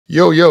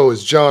Yo,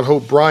 it's John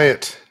Hope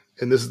Bryant,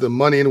 and this is the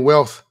Money and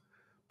Wealth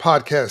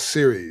podcast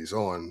series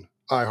on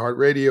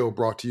iHeartRadio,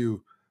 brought to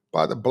you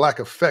by the Black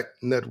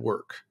Effect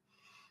Network.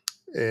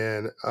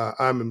 And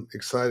I'm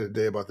excited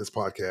today about this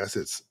podcast.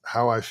 It's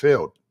How I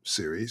Failed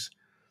series.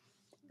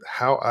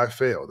 How I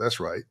Failed.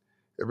 That's right.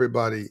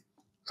 Everybody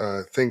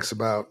thinks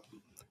about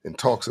and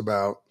talks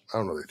about, I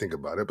don't know if they think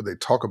about it, but they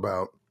talk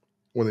about,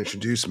 when they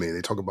introduce me,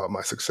 they talk about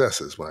my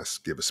successes when I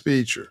give a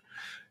speech or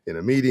in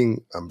a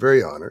meeting. I'm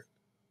very honored.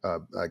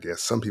 I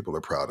guess some people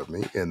are proud of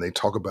me, and they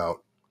talk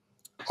about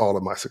all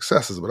of my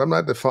successes, but I'm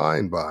not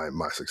defined by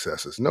my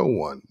successes.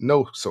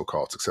 No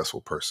so-called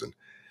successful person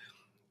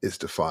is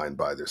defined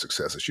by their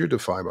successes. You're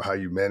defined by how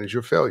you manage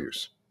your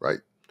failures, right?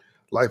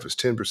 Life is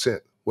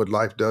 10% what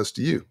life does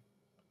to you,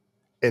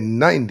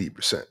 and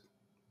 90%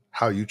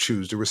 how you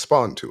choose to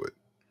respond to it.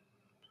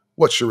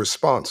 What's your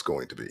response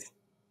going to be?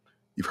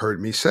 You've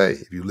heard me say,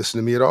 if you listen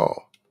to me at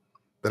all,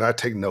 that I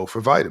take no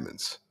for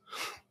vitamins.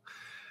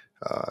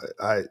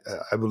 I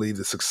believe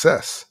that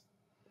success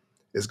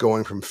is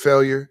going from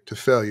failure to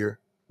failure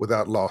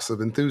without loss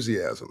of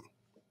enthusiasm.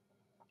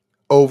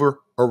 Over,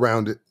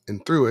 around it,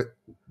 and through it,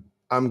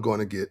 I'm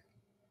going to get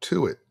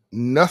to it.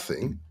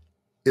 Nothing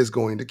is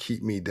going to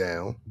keep me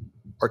down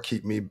or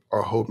keep me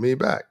or hold me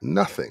back.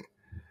 Nothing.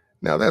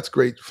 Now, that's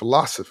great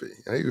philosophy.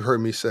 Now, you heard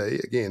me say,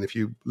 again, if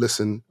you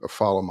listen or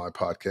follow my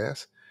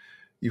podcast,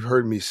 you've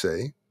heard me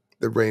say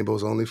that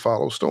rainbows only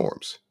follow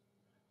storms.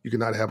 You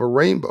cannot have a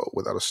rainbow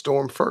without a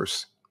storm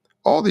first.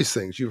 All these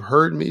things you've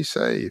heard me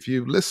say. If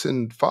you've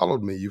listened,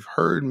 followed me, you've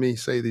heard me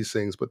say these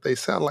things, but they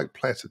sound like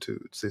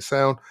platitudes. They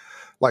sound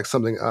like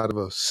something out of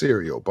a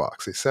cereal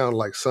box. They sound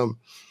like some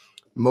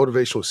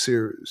motivational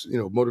series,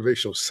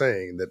 motivational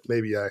saying that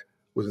maybe I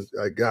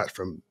got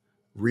from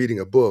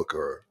reading a book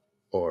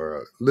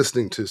or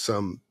listening to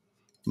some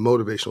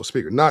motivational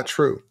speaker. Not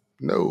true.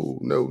 No,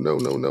 no, no,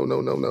 no, no,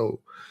 no, no, no.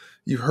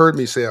 You've heard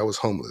me say I was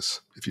homeless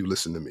if you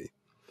listen to me.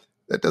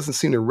 That doesn't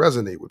seem to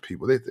resonate with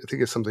people. They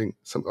think it's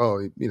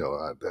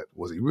that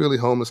was he really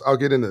homeless? I'll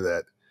get into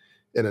that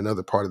in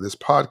another part of this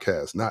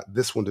podcast, not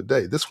this one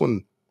today. This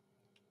one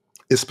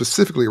is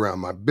specifically around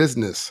my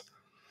business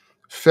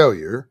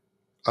failure.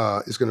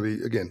 Is going to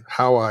be, again,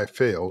 how I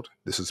failed.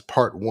 This is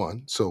part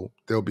one. So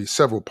there'll be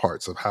several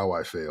parts of how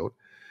I failed.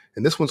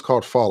 And this one's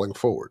called Falling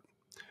Forward.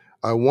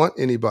 I want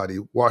anybody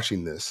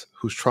watching this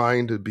who's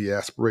trying to be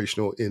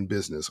aspirational in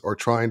business or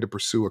trying to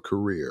pursue a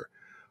career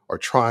or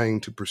trying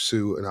to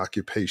pursue an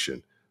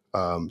occupation,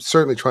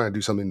 certainly trying to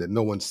do something that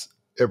no one's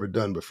ever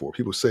done before.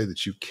 People say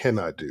that you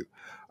cannot do.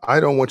 I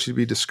don't want you to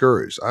be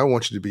discouraged. I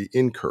want you to be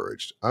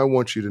encouraged. I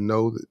want you to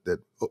know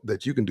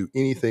that you can do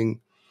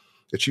anything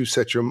that you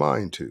set your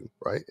mind to,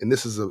 right? And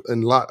this is a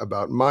lot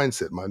about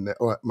mindset.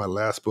 My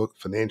last book,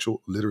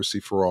 Financial Literacy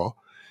for All,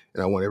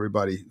 and I want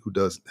everybody who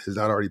has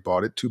not already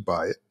bought it to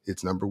buy it.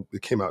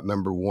 It came out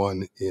number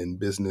one in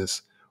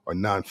business or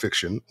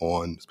nonfiction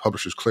on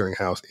Publishers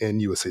Clearinghouse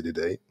and USA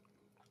Today.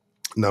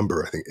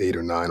 Number, I think, 8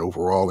 or 9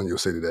 overall in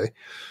USA Today,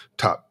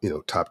 top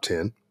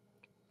 10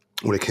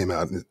 when it came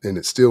out, and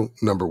it's still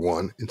number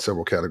one in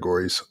several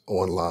categories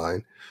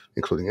online,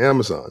 including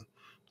Amazon,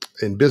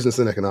 in business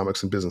and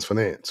economics and business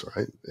finance,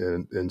 right?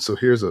 And so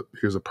here's a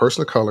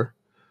person of color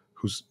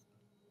who's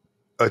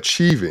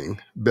achieving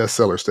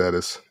bestseller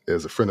status,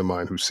 as a friend of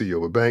mine who's CEO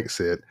of a bank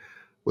said,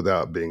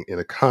 without being an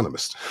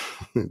economist.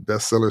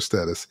 Bestseller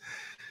status,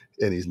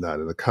 and he's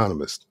not an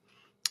economist.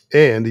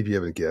 And if you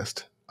haven't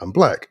guessed, I'm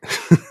Black.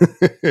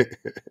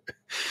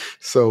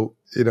 So,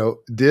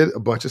 did a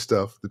bunch of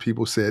stuff that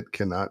people said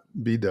cannot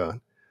be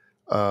done.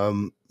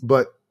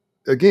 But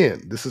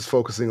again, this is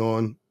focusing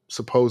on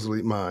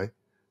supposedly my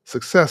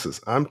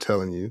successes. I'm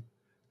telling you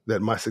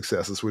that my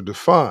successes were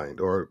defined,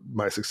 or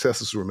my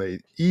successes were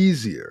made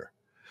easier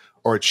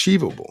or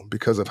achievable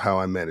because of how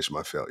I managed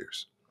my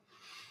failures.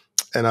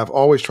 And I've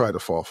always tried to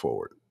fall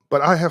forward,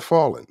 but I have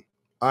fallen.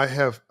 I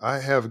have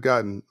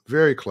gotten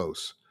very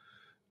close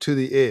to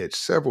the edge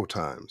several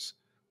times.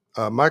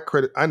 My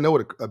credit, I know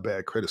what a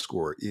bad credit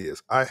score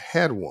is. I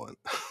had one.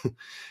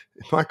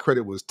 My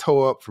credit was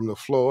toe up from the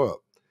floor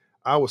up.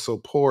 I was so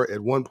poor at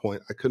one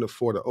point, I couldn't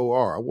afford an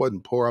OR. I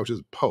wasn't poor. I was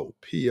just PO,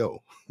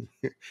 P-O.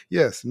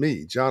 Yes,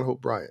 me, John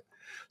Hope Bryant.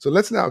 So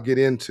let's now get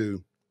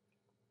into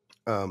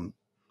um,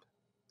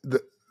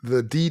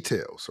 the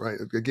details, right?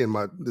 Again,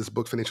 this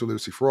book, Financial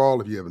Literacy for All.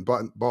 If you haven't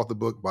bought the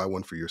book, buy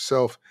one for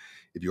yourself.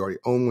 If you already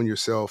own one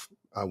yourself,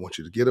 I want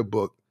you to get a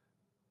book,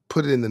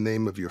 put it in the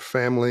name of your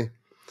family,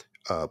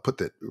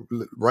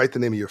 write the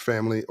name of your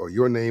family or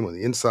your name on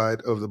the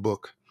inside of the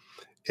book,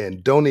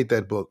 and donate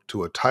that book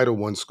to a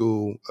Title I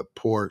school, a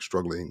poor,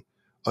 struggling,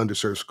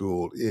 underserved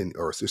school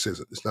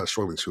it's not a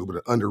struggling school, but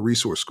an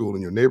under-resourced school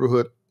in your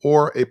neighborhood,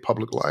 or a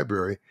public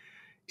library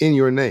in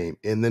your name,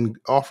 and then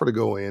offer to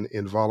go in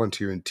and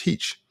volunteer and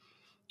teach,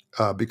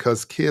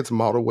 because kids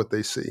model what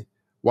they see.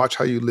 Watch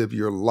how you live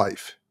your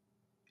life.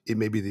 It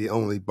may be the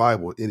only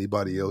Bible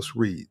anybody else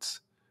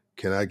reads.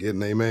 Can I get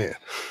an amen?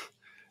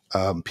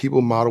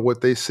 People model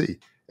what they see,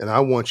 and I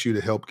want you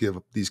to help give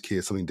these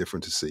kids something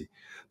different to see.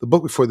 The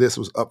book before this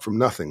was Up From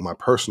Nothing, my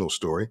personal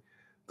story.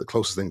 the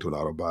closest thing to an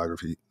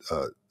autobiography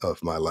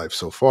of my life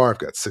so far. I've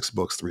got 6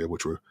 books, 3 of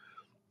which were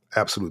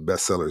absolute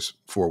bestsellers,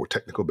 4 were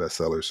technical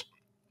bestsellers.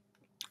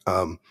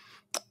 Um,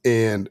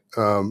 and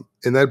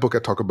in that book, I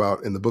talk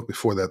about, in the book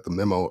before that, the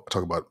memo, I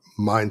talk about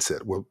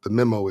mindset. Well, the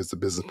memo is the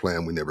business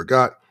plan we never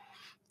got.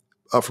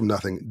 Up from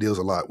Nothing deals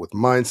a lot with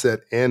mindset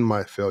and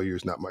my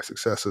failures, not my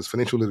successes.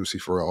 Financial Literacy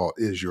for All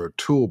is your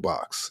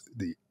toolbox,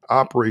 the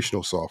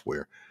operational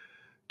software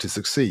to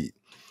succeed.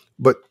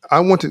 But I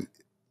want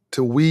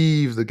to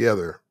weave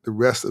together the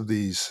rest of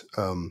these,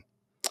 the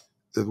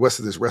rest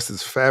of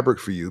this fabric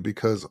for you,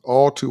 because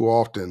all too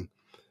often,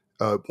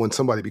 when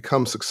somebody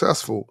becomes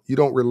successful, you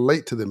don't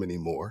relate to them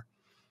anymore,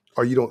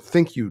 or you don't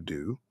think you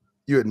do.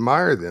 You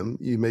admire them,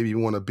 you maybe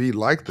want to be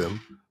like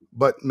them,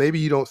 but maybe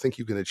you don't think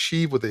you can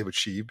achieve what they've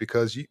achieved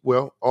because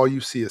all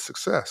you see is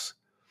success.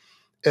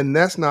 And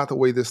that's not the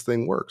way this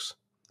thing works.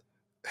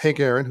 Hank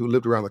Aaron, who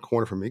lived around the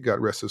corner from me, God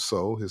rest his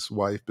soul, his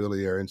wife,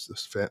 Billy Aaron's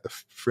a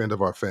friend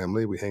of our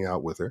family. We hang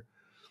out with her.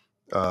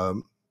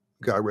 Um,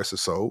 God rest his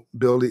soul.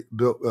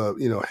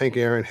 Hank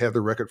Aaron had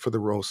the record for the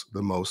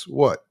most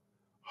what?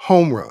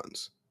 Home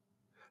runs.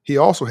 He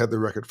also had the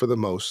record for the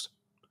most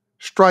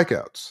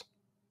strikeouts.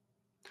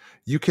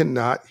 You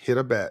cannot hit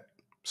a bat.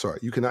 Sorry,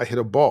 you cannot hit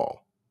a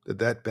ball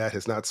that bat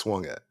has not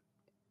swung at.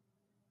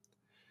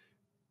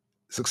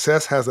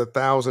 Success has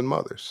 1,000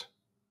 mothers,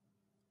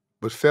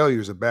 but failure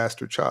is a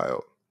bastard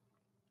child.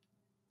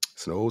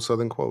 It's an old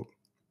Southern quote.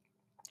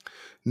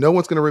 No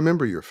one's going to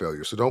remember your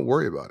failure, so don't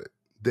worry about it.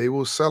 They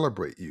will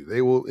celebrate you.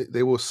 They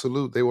will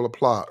salute. They will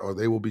applaud, or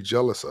they will be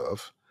jealous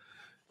of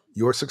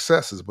your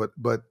successes. But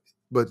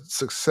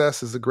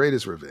success is the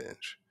greatest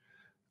revenge,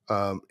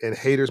 and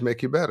haters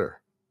make you better.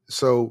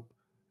 So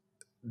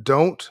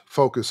don't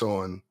focus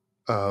on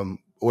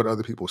what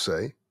other people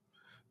say.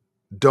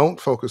 Don't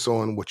focus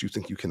on what you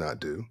think you cannot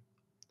do.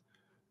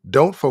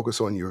 Don't focus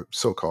on your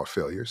so-called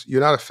failures.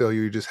 You're not a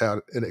failure. You just had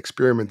an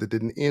experiment that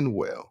didn't end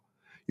well.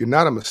 You're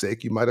not a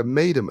mistake. You might have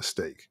made a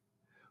mistake.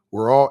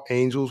 We're all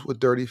angels with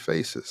dirty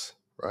faces,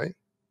 right?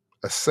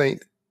 A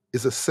saint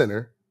is a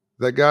sinner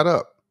that got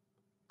up.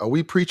 Are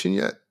we preaching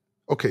yet?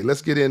 Okay,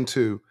 let's get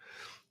into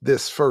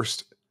this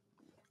first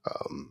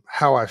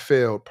How I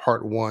Failed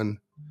Part 1,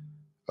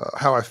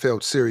 How I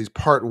Failed series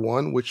Part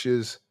 1, which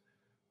is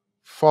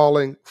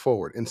falling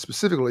forward. And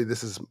specifically,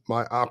 this is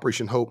my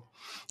Operation Hope.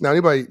 Now,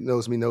 anybody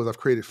knows me knows I've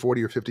created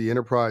 40 or 50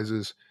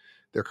 enterprises.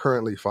 There are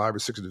currently 5 or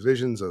 6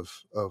 divisions of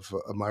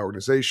my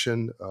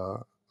organization,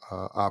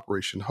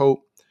 Operation Hope.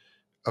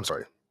 I'm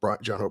sorry,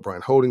 John Hope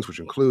Bryant Holdings, which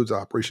includes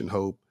Operation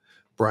Hope,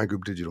 Bryant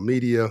Group Digital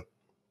Media,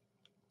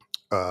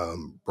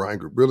 Bryant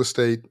Group Real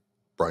Estate,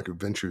 Bryant Group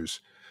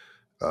Ventures,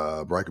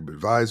 Bryant Group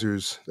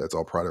Advisors. That's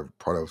all part of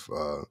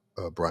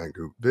Bryant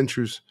Group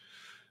Ventures.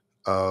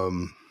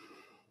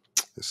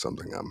 There's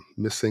something I'm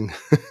missing.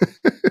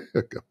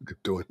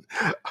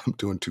 I'm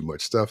doing too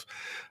much stuff.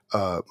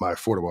 My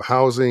affordable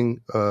housing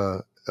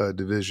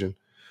division,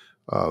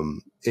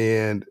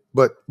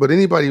 but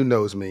anybody who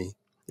knows me,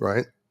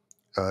 right?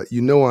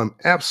 I'm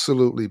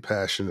absolutely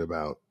passionate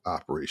about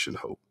Operation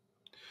Hope,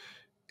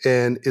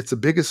 and it's the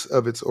biggest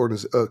of its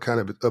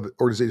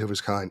organization of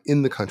its kind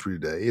in the country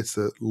today. It's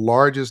the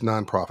largest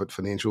nonprofit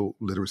financial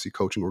literacy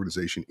coaching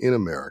organization in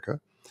America.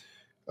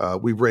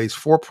 We've raised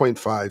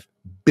 $4.5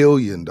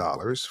 billion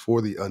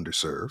for the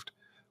underserved.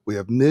 We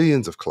have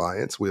millions of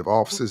clients. We have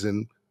offices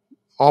in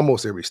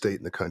almost every state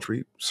in the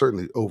country,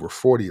 certainly over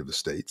 40 of the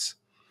states,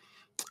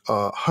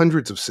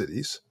 hundreds of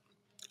cities.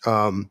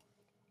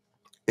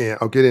 And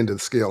I'll get into the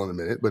scale in a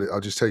minute, but I'll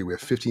just tell you we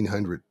have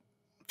 1,500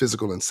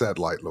 physical and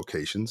satellite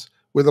locations.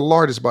 We're the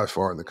largest by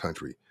far in the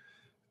country.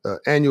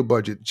 Annual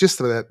budget, just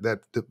for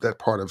that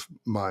part of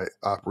my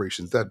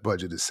operations, that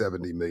budget is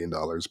 $70 million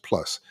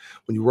plus.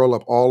 When you roll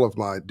up all of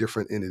my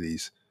different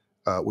entities,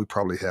 we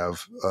probably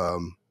have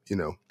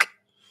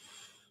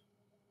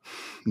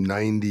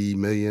 90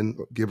 million,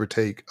 give or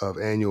take, of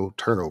annual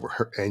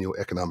turnover, annual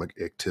economic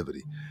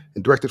activity,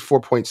 and directed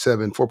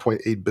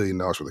 $4.8 billion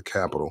worth of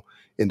capital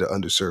into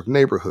underserved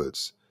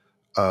neighborhoods,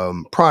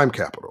 prime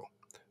capital.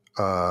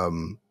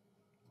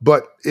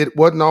 But it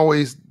wasn't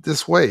always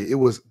this way. It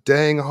was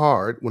dang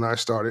hard when I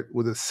started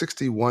with a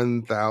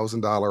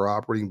 $61,000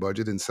 operating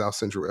budget in South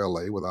Central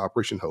LA with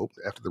Operation Hope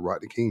after the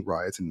Rodney King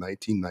riots in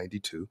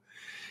 1992.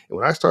 And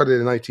when I started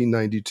in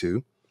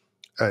 1992,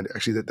 and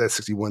actually that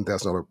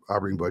 $61,000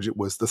 operating budget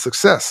was the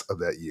success of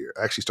that year.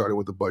 I actually started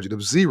with a budget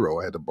of zero.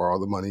 I had to borrow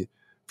the money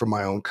from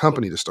my own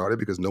company to start it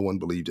because no one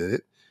believed in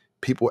it.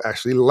 People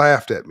actually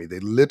laughed at me. They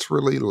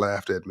literally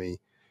laughed at me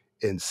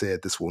and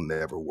said, this will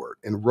never work,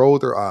 and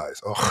rolled their eyes.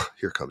 Oh,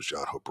 here comes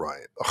John Hope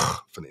Bryant. Oh,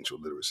 financial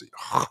literacy.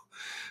 Oh,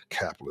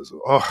 capitalism.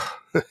 Oh,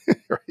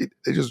 right?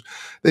 They just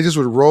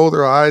would roll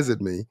their eyes at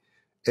me.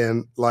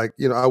 And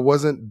I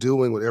wasn't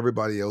doing what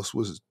everybody else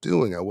was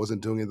doing. I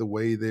wasn't doing it the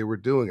way they were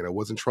doing it. I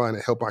wasn't trying to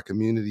help my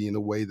community in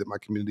a way that my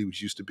community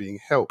was used to being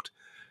helped.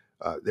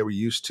 They were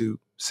used to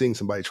seeing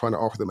somebody trying to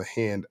offer them a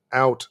hand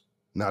out,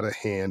 not a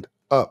hand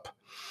up.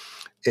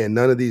 And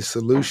none of these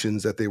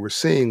solutions that they were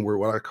seeing were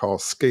what I call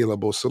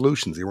scalable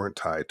solutions. They weren't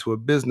tied to a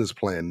business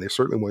plan. They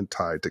certainly weren't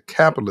tied to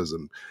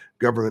capitalism.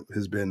 Government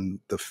has been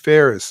the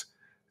fairest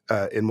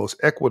and most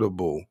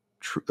equitable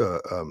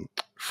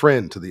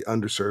friend to the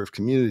underserved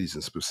communities,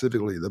 and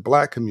specifically the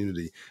Black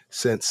community,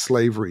 since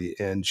slavery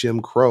and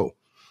Jim Crow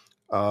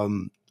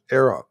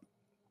era.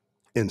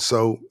 And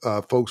so,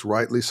 folks,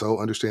 rightly so,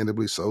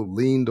 understandably so,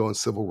 leaned on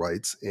civil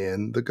rights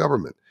and the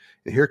government.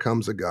 And here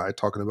comes a guy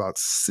talking about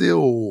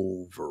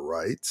silver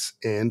rights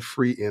and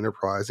free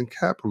enterprise and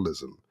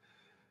capitalism.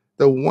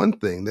 The one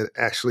thing that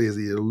actually has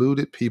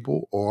eluded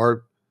people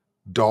or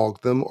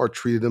dogged them or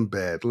treated them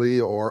badly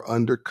or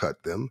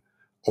undercut them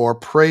or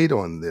preyed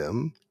on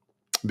them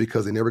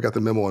because they never got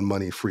the memo on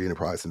money, free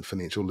enterprise, and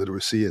financial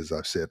literacy, as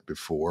I've said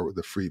before, with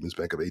the Freedmen's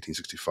Bank of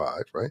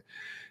 1865, right?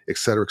 Et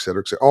cetera, et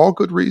cetera, et cetera. All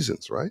good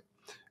reasons, right?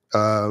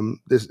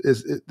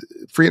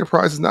 Free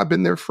enterprise has not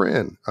been their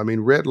friend. I mean,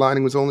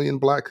 redlining was only in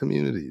Black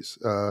communities.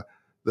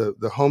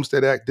 The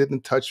Homestead Act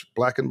didn't touch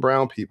Black and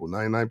brown people.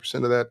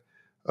 99% of that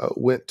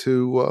went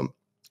to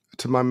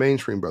my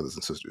mainstream brothers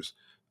and sisters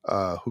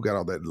who got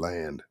all that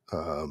land,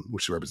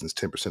 which represents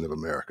 10% of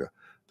America.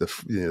 The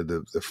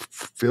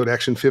Field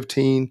Action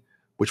 15,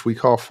 which we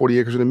call 40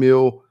 acres and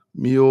a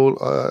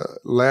mule,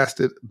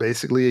 lasted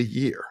basically a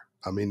year.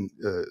 I mean,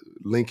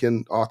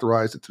 Lincoln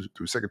authorized it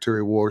through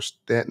Secretary of War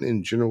Stanton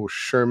and General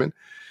Sherman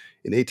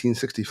in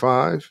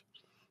 1865.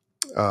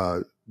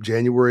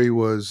 January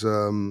was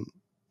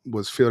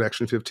Field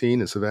Action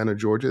 15 in Savannah,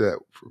 Georgia, that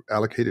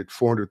allocated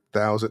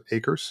 400,000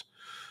 acres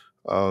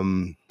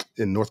in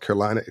North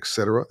Carolina, et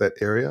cetera, that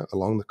area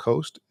along the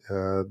coast.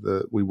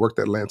 We worked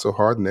that land so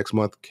hard. The next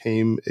month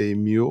came a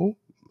mule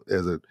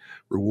as a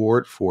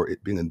reward for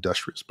it being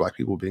industrious, Black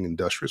people being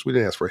industrious. We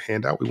didn't ask for a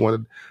handout. We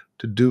wanted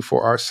to do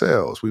for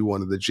ourselves. We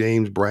wanted the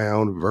James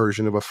Brown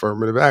version of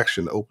affirmative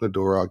action. Open the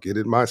door, I'll get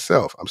it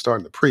myself. I'm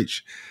starting to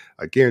preach.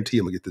 I guarantee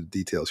I'm going to get to the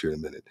details here in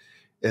a minute.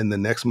 And the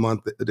next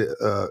month,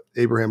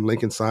 Abraham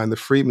Lincoln signed the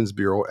Freedmen's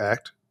Bureau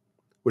Act,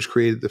 which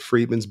created the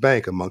Freedmen's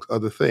Bank, amongst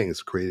other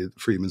things. It created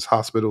Freedmen's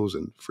Hospitals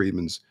and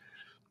Freedmen's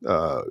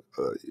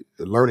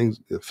learning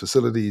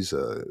facilities.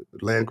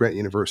 Land grant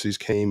universities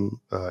came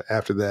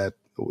after that.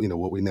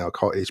 What we now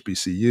call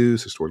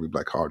HBCUs, historically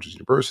Black colleges and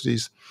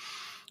universities,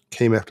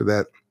 came after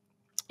that.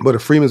 But a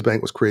Freedmen's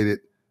Bank was created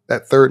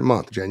that third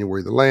month,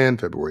 January the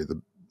land, February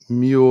the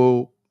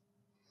mule,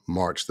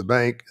 March the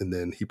bank, and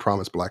then he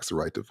promised Blacks the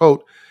right to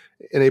vote.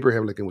 And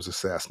Abraham Lincoln was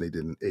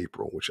assassinated in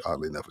April, which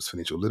oddly enough is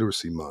Financial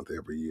Literacy Month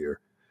every year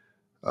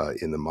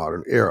in the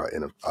modern era.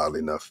 And oddly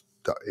enough,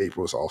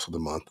 April is also the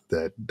month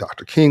that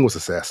Dr. King was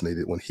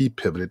assassinated when he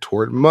pivoted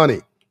toward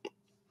money.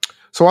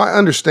 So I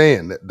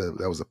understand that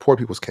that was the Poor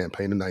People's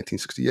Campaign in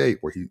 1968,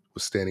 where he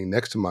was standing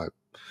next to my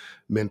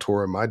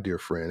mentor and my dear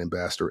friend,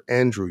 Ambassador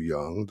Andrew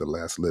Young, the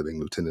last living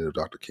lieutenant of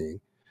Dr.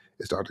 King.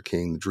 As Dr.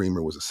 King, the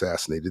dreamer, was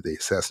assassinated, they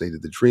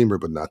assassinated the dreamer,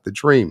 but not the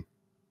dream.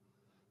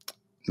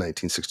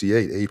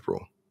 1968,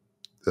 April,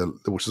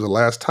 which is the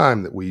last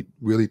time that we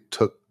really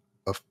took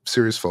a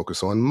serious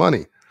focus on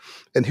money.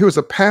 And here was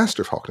a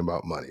pastor talking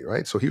about money,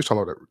 right? So he was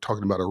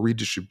talking about a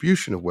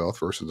redistribution of wealth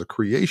versus the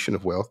creation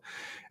of wealth.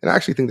 And I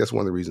actually think that's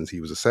one of the reasons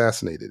he was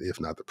assassinated, if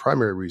not the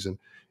primary reason,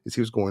 is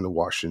he was going to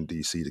Washington,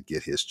 D.C. to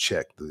get his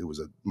check. It was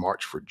a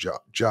march for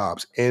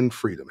jobs and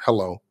freedom.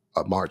 Hello,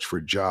 a march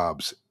for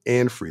jobs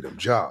and freedom.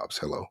 Jobs,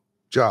 hello,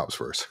 jobs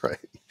first, right?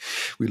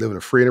 We live in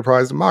a free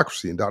enterprise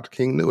democracy, and Dr.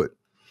 King knew it.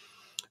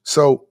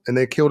 So, and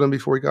they killed him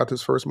before he got to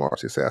his first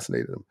march. They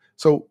assassinated him.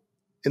 So,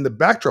 in the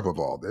backdrop of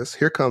all this,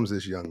 here comes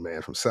this young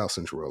man from South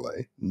Central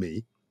LA,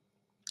 me,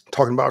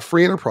 talking about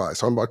free enterprise,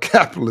 talking about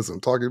capitalism,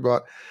 talking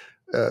about,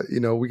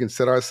 we can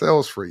set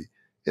ourselves free.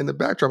 In the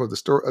backdrop of the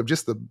story of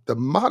just the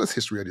modest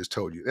history I just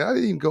told you, and I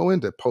didn't even go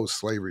into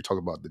post-slavery, talk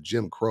about the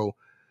Jim Crow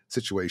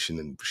situation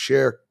and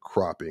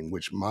sharecropping,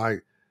 which my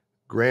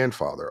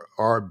grandfather,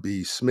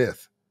 R.B.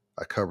 Smith,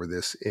 I cover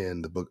this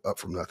in the book Up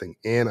From Nothing,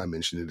 and I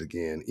mentioned it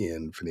again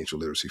in Financial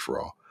Literacy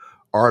for All.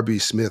 R.B.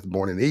 Smith,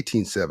 born in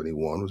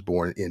 1871, was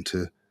born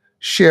into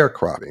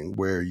sharecropping,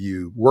 where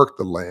you work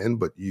the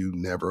land, but you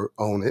never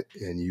own it,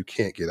 and you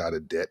can't get out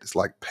of debt. It's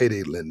like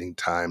payday lending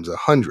times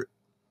 100,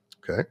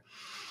 okay?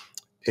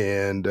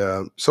 And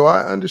so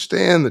I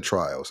understand the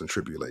trials and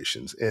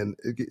tribulations. And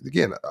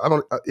again,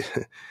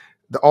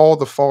 all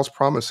the false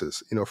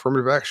promises,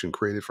 affirmative action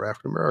created for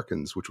African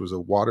Americans, which was a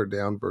watered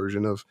down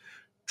version of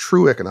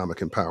true economic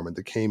empowerment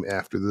that came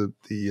after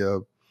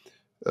the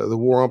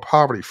war on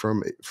poverty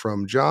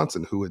from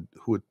Johnson, who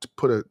would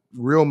put a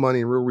real money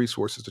and real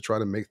resources to try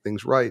to make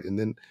things right. And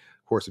then,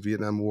 of course, the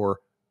Vietnam War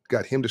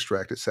got him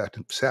distracted,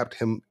 sapped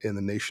him and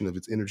the nation of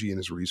its energy and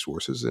its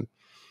resources, and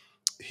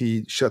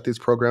he shut these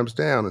programs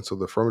down. And so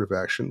the affirmative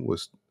action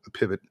was a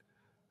pivot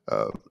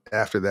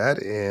after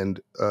that, and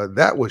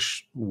that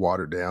was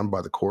watered down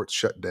by the courts,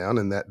 shut down,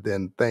 and that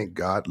then, thank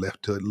God,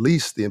 left to at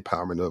least the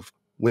empowerment of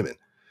women.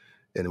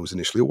 And it was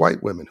initially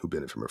white women who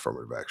benefited from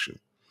affirmative action.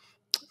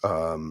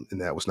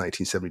 And that was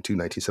 1972,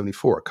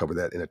 1974. I covered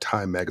that in a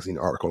Time magazine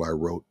article I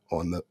wrote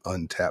on the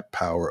untapped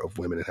power of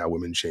women and how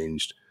women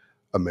changed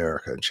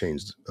America and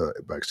changed,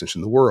 by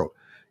extension, the world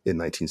in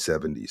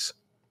 1970s.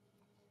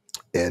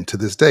 And to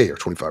this day, are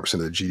 25% of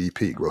the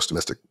GDP, gross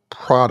domestic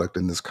product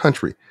in this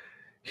country.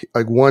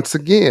 Like, once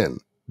again,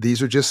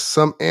 these are just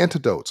some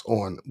antidotes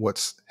on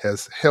what's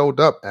has held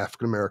up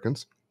African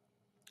Americans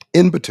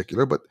in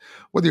particular, but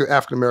whether you're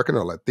African American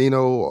or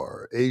Latino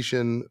or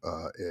Asian,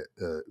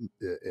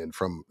 and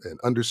from an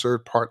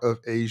underserved part of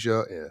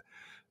Asia,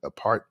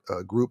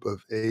 a group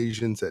of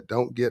Asians that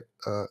don't get,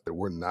 that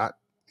were not,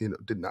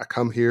 did not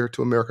come here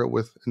to America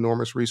with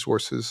enormous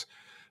resources,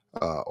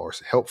 or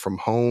help from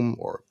home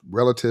or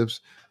relatives,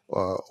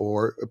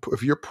 or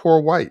if you're poor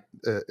white.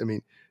 I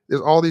mean,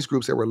 there's all these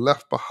groups that were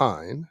left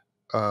behind,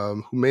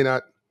 who may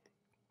not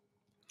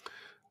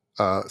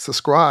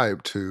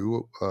subscribe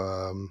to,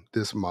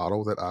 this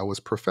model that I was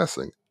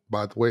professing.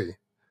 By the way,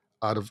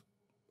 out of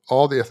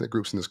all the ethnic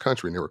groups in this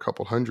country, and there were a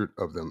couple hundred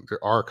of them,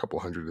 there are a couple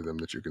hundred of them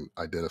that you can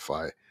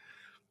identify,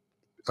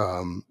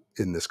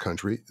 in this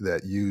country,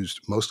 that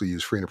mostly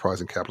used free enterprise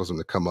and capitalism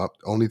to come up.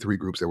 Only three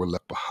groups that were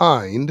left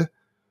behind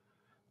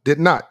did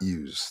not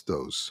use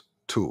those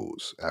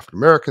tools: African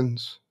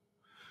Americans,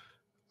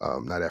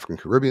 not African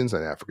Caribbeans,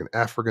 not African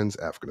Africans,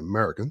 African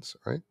Americans,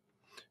 right?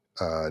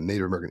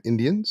 Native American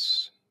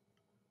Indians,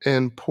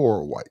 and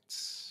poor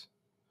whites.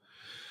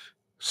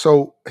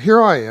 So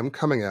here I am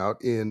coming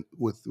out in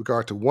with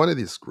regard to one of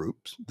these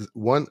groups,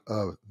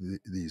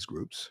 these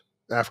groups,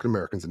 African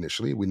Americans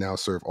initially. We now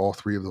serve all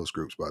three of those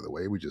groups, by the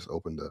way. We just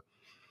opened a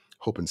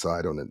Hope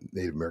Inside on a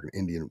Native American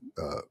Indian,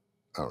 I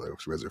don't know if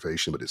it's a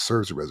reservation, but it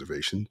serves a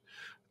reservation,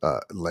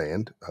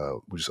 land.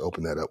 We just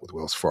opened that up with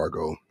Wells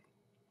Fargo,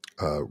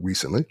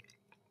 recently.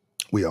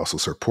 We also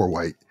serve poor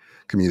white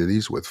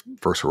communities with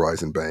First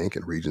Horizon Bank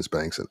and Regions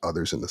Banks and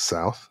others in the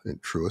South,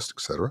 and Truist, et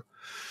cetera.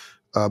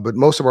 But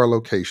most of our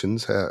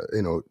locations have,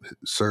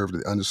 served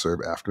the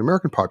underserved African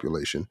American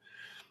population,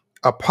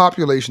 a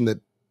population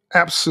that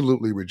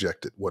absolutely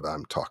rejected what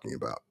I'm talking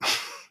about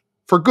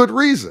for good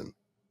reason.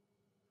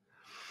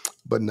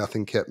 But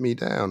nothing kept me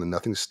down and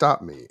nothing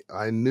stopped me.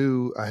 I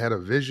knew I had a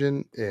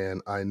vision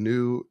and I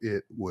knew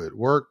it would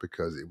work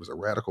because it was a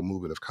radical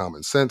movement of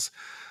common sense.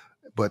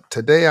 But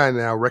today I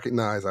now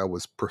recognize I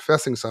was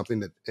professing something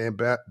that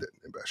Ambassador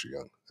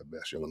Young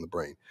on the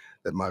brain,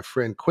 that my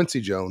friend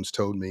Quincy Jones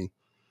told me,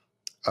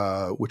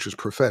 which was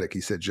prophetic.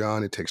 He said,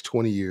 "John, it takes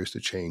 20 years to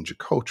change a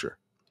culture."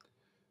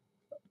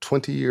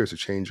 20 years to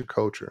change a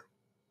culture.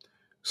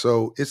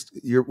 So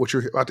what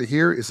you're about to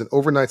hear is an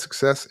overnight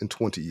success in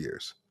 20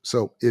 years.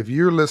 So if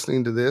you're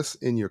listening to this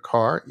in your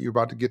car, you're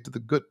about to get to the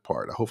good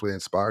part. Hopefully I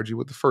inspired you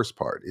with the first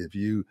part. If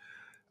you,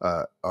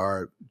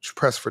 are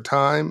pressed for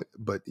time,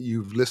 but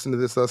you've listened to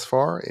this thus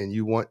far and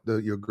you want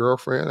your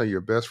girlfriend or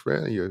your best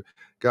friend or your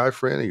guy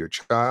friend or your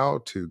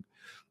child to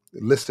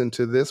listen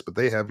to this, but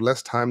they have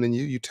less time than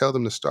you tell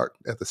them to start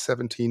at the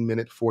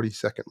 17-minute,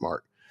 40-second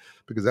mark,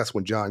 because that's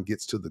when John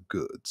gets to the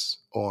goods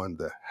on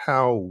the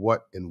how,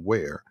 what, and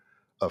where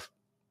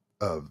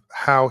of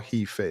how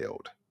he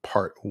failed,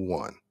 part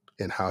one,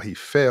 and how he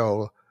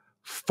fell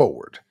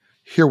forward.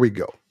 Here we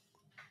go.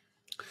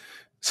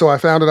 So I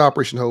founded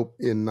Operation Hope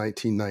in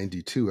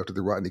 1992 after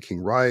the Rodney King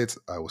riots.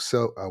 I will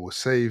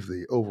save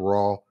the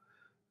overall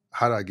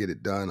how did I get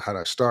it done, how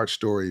did I start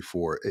story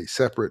for a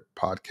separate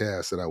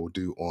podcast that I will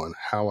do on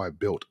how I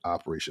built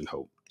Operation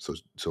Hope. So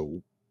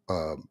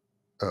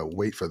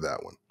wait for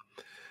that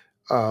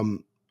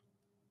one.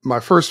 My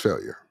first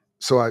failure.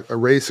 So I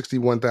raised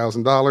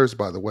 $61,000.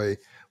 By the way,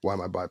 why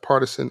am I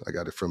bipartisan? I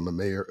got it from a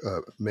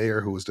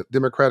mayor who was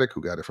Democratic,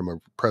 who got it from a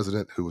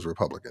president who was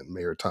Republican.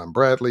 Mayor Tom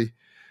Bradley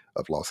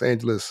of Los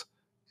Angeles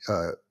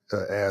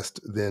asked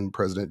then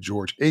President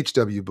George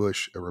H.W.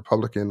 Bush, a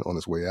Republican, on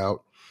his way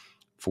out,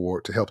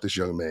 to help this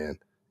young man.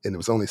 And there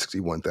was only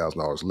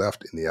 $61,000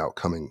 left in the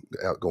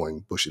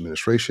outgoing Bush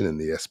administration and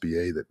the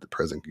SBA that the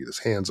president could get his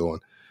hands on.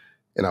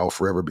 And I will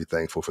forever be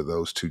thankful for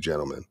those two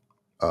gentlemen,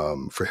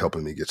 for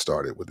helping me get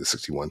started with the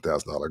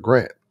 $61,000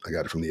 grant. I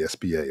got it from the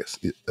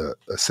SBA,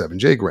 a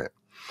 7J grant.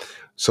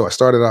 So I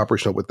started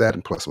Operation Hope with that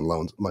and plus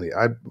some money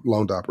I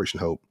loaned Operation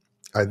Hope.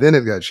 I then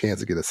had got a chance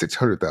to get a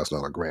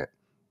 $600,000 grant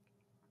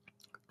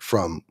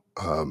from,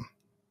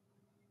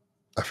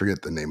 I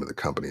forget the name of the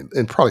company,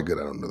 and probably good,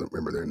 I don't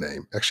remember their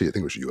name. Actually, I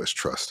think it was U.S.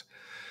 Trust.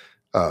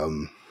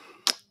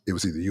 It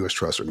was either U.S.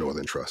 Trust or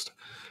Northern Trust.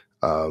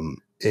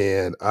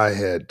 And I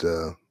had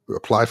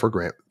applied for a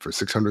grant for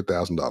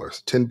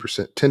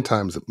 $600,000, 10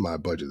 times my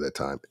budget at that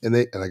time. And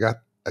I got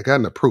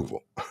an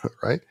approval,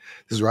 right?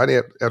 This is right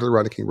after the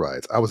Rodney King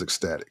riots. I was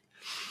ecstatic.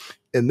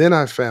 And then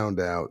I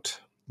found out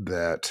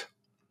that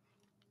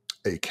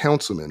a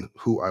councilman,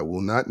 who I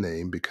will not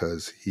name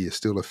because he is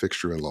still a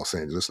fixture in Los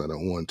Angeles, and I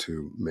don't want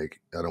to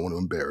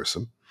embarrass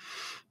him,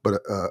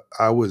 but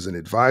I was an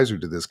advisor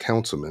to this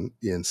councilman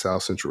in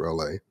South Central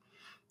LA.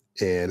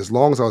 And as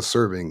long as I was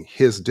serving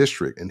his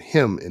district and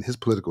him and his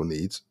political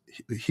needs,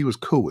 he was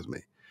cool with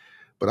me.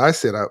 But I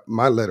said,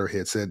 my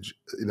letterhead said,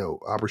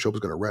 Operation Hope is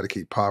going to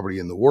eradicate poverty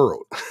in the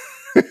world.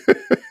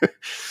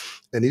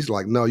 And he's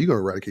like, "No, you're going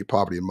to eradicate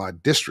poverty in my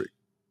district."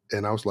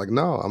 And I was like,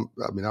 "No,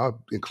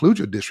 I'll include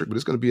your district, but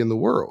it's going to be in the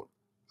world."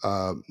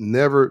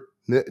 Never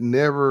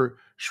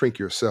shrink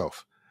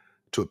yourself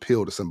to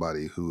appeal to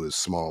somebody who is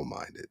small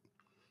minded.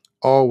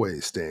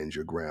 Always stand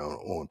your ground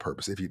on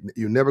purpose. If you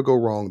never go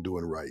wrong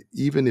doing right,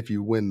 even if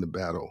you win the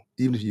battle,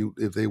 even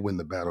if they win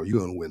the battle,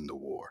 you're gonna win the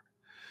war.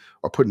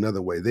 Or put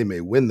another way, they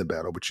may win the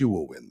battle, but you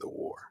will win the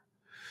war.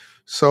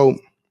 So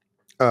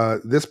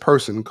this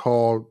person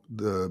called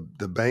the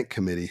bank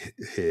committee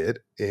head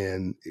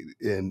and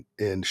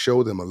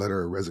showed them a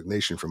letter of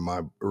resignation from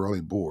my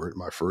early board,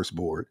 my first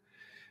board,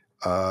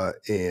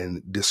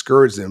 and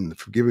discouraged them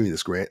from giving me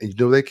this grant. And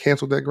they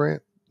canceled that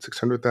grant,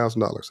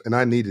 $600,000, and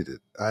I needed it.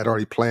 I had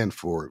already planned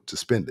to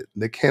spend it,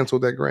 and they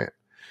canceled that grant.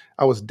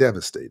 I was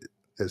devastated,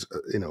 as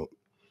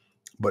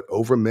but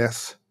over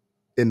mess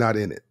and not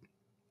in it.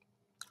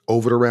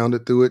 Over it, around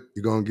it, through it.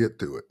 You're gonna get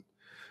through it.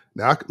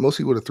 Now, most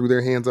people would have threw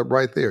their hands up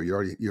right there. You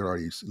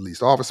already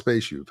leased office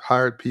space. You've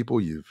hired people.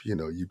 You've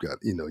got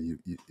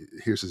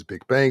here's this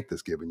big bank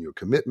that's giving you a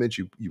commitment.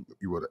 You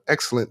wrote an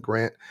excellent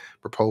grant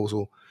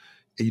proposal.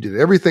 And you did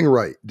everything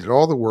right. Did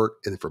all the work.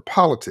 And for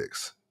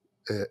politics,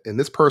 and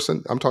this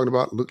person I'm talking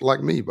about looked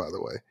like me, by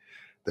the way,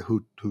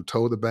 who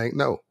told the bank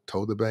no,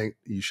 told the bank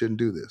you shouldn't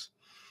do this.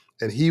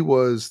 And he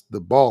was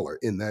the baller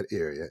in that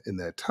area in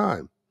that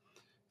time.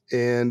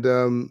 And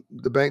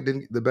the bank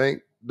didn't.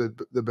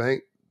 The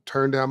bank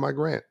turned down my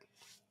grant.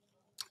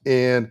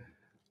 And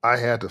I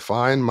had to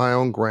find my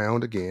own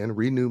ground again,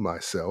 renew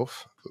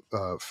myself,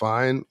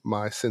 find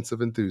my sense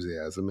of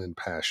enthusiasm and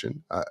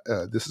passion.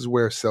 This is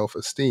where self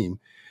esteem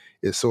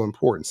is so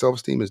important. Self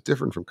esteem is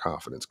different from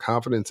confidence.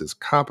 Confidence is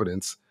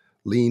competence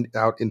leaned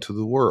out into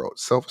the world.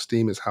 Self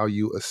esteem is how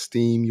you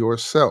esteem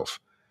yourself.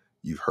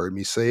 You've heard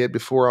me say it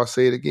before, I'll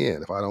say it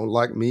again. If I don't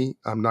like me,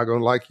 I'm not going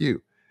to like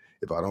you.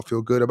 If I don't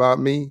feel good about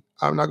me,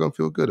 I'm not going to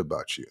feel good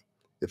about you.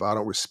 If I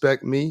don't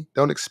respect me,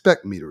 don't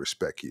expect me to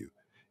respect you.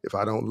 If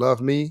I don't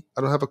love me,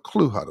 I don't have a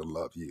clue how to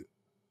love you.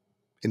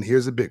 And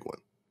here's a big one.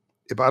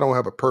 If I don't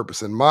have a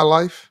purpose in my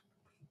life,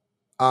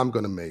 I'm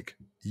going to make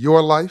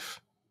your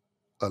life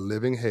a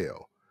living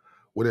hell.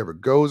 Whatever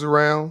goes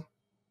around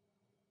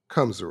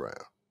comes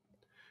around.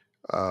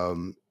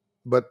 Um,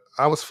 but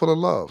I was full of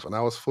love, and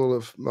I was full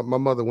of my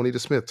mother, Juanita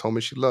Smith, told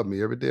me she loved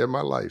me every day of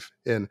my life.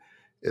 And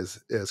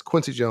as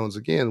Quincy Jones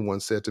again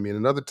once said to me in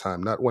another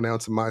time, not 1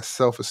 ounce of my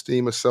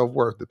self-esteem or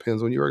self-worth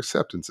depends on your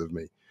acceptance of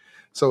me.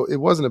 So it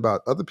wasn't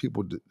about other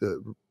people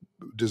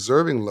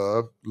deserving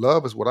love.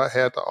 Love is what I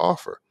had to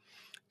offer.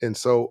 And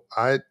so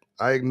I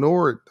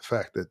ignored the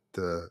fact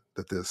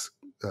that this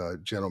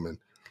gentleman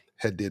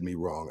had did me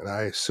wrong, and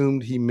I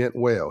assumed he meant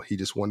well. He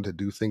just wanted to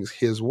do things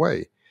his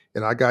way,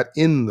 and I got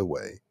in the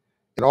way.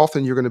 And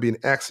often you're going to be an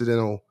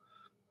accidental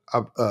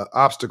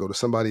obstacle to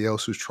somebody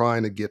else who's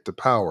trying to get the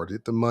power, to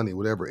get the money,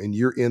 whatever, and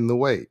you're in the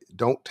way.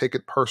 Don't take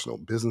it personal.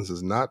 Business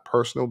is not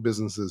personal.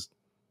 Business is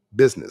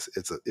business.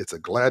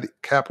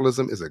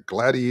 Capitalism is a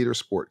gladiator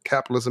sport.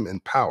 Capitalism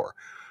and power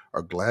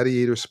are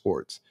gladiator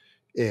sports,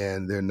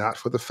 and they're not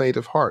for the faint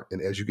of heart.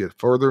 And as you get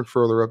further and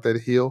further up that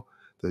hill,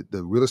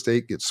 the real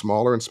estate gets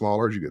smaller and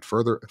smaller as you get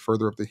further and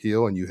further up the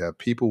hill, and you have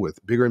people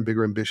with bigger and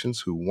bigger ambitions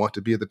who want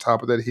to be at the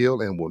top of that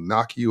hill and will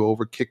knock you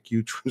over, kick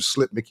you,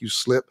 make you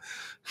slip,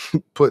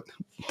 put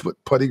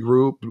putty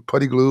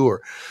glue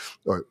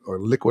or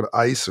liquid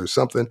ice or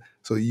something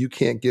so you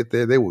can't get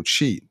there. They will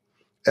cheat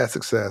at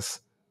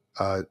success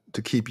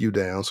to keep you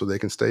down so they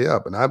can stay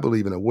up. And I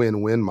believe in a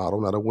win-win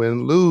model, not a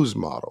win-lose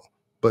model.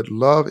 But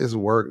love is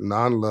work,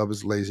 non-love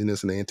is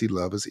laziness, and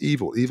anti-love is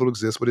evil. Evil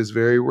exists, but it's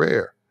very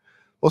rare.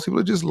 Most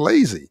people are just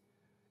lazy.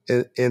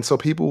 And so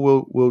people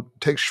will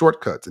take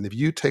shortcuts. And if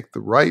you take the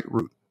right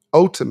route,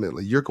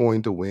 ultimately you're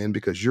going to win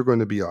because you're going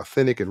to be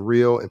authentic and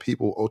real, and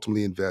people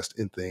ultimately invest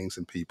in things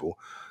and people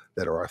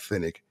that are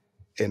authentic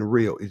and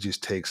real. It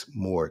just takes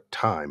more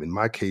time. In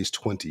my case,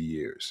 20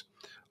 years.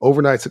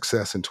 Overnight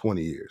success in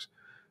 20 years.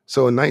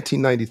 So in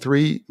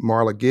 1993,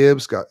 Marla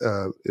Gibbs got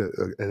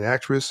an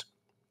actress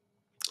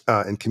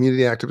and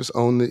community activist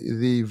owned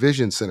the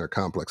Vision Center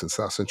complex in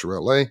South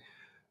Central LA,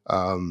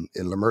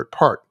 in Lamert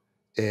Park.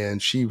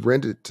 And she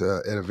rented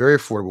at a very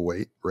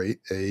affordable rate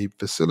a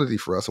facility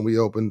for us, and we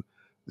opened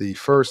the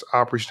first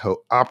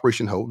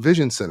Operation Hope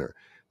Vision Center.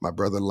 My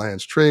brother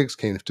Lance Triggs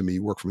came to me,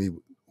 worked for me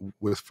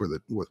for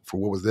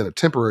what was then a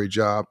temporary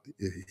job.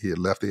 He had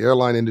left the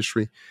airline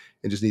industry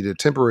and just needed a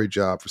temporary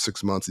job for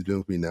 6 months. He's been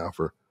with me now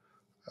for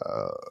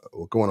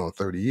going on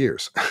 30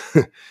 years.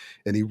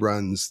 And he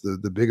runs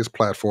the biggest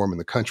platform in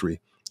the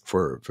country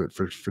for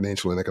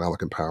financial and economic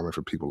empowerment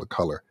for people of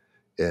color.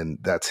 And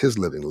that's his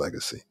living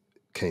legacy.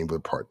 Came with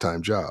a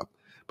part-time job.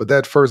 But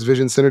that first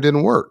Vision Center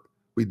didn't work.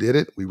 We did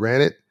it. We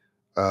ran it.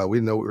 We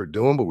didn't know what we were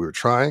doing, but we were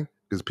trying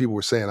because people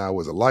were saying I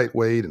was a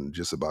lightweight and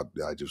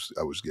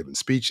I was giving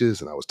speeches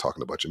and I was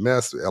talking a bunch of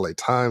mess. The LA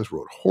Times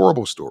wrote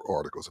horrible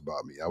articles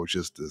about me. I was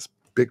just this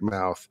big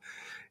mouth,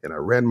 and I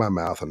ran my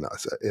mouth,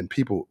 and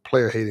people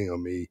player hating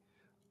on me.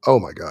 Oh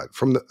my God!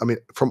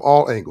 From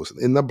all angles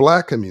in the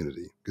Black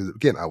community, because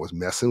again, I was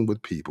messing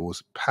with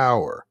people's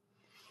power.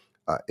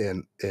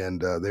 And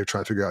they're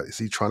trying to figure out, is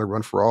he trying to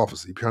run for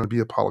office? Is he trying to be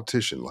a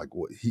politician? Like,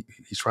 what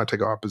he's trying to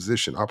take our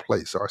position, our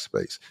place, our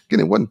space. Again,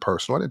 it wasn't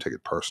personal. I didn't take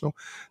it personal.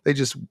 They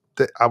just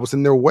I was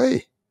in their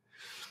way,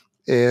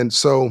 and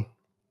so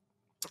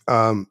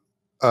um,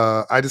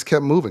 I just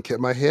kept moving,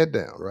 kept my head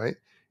down, right?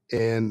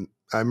 And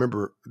I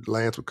remember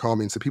Lance would call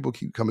me and say, "People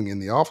keep coming in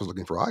the office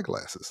looking for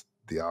eyeglasses."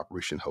 The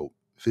Operation Hope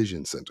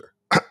Vision Center,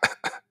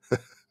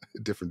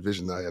 different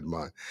vision than I had in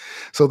mind.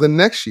 So the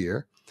next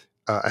year,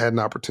 I had an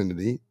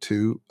opportunity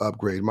to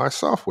upgrade my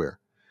software.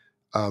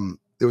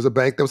 There was a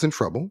bank that was in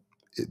trouble.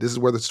 This is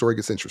where the story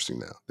gets interesting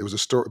now. There was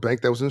a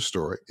bank that was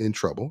in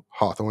trouble,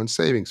 Hawthorne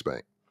Savings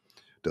Bank.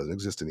 Doesn't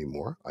exist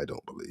anymore, I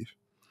don't believe.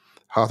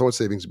 Hawthorne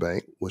Savings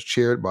Bank was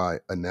chaired by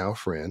a now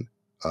friend,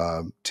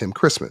 Tim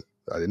Chrisman.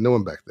 I didn't know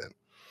him back then.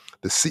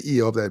 The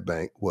CEO of that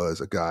bank was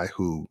a guy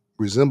who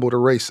resembled a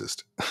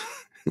racist.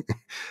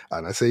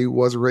 And I say he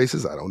was a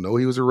racist. I don't know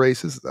he was a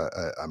racist.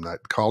 I'm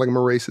not calling him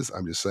a racist.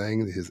 I'm just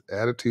saying that his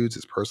attitudes,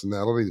 his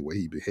personality, the way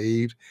he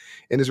behaved,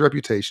 and his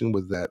reputation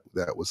was that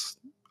was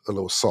a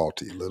little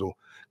salty, a little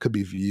could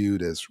be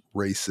viewed as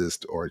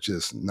racist or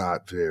just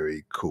not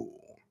very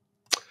cool.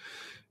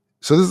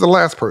 So this is the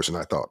last person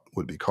I thought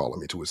would be calling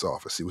me to his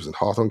office. He was in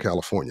Hawthorne,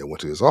 California. I went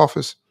to his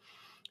office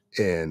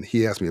and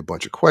he asked me a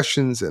bunch of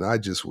questions, and I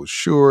just was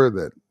sure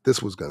that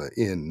this was going to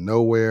end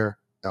nowhere.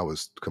 I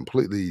was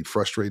completely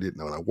frustrated.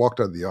 And when I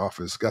walked out of the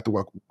office, got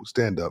to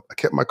stand up, I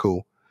kept my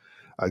cool.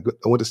 I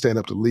went to stand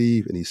up to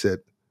leave, and he said,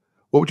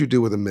 "What would you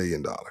do with $1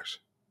 million?"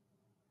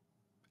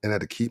 And I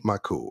had to keep my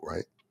cool,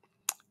 right?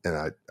 And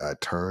I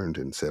turned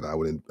and said I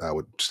would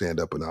stand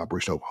up in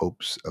Operation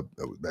Hope's.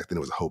 Back then, it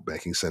was a Hope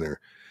Banking Center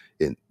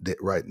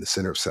right in the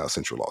center of South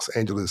Central Los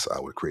Angeles. I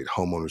would create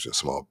homeowners and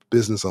small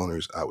business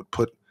owners. I would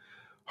put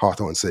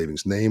Hawthorne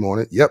Savings name on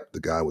it. Yep, the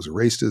guy was a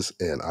racist,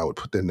 and I would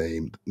put their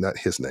name, not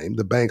his name,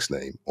 the bank's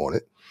name on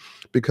it,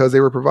 because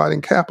they were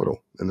providing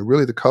capital. And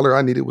really, the color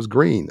I needed was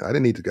green. I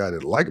didn't need the guy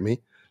to like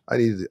me. I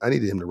needed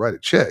him to write a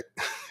check.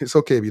 It's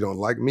okay if you don't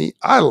like me.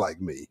 I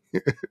like me,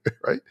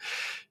 right?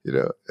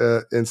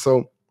 And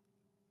so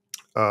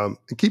and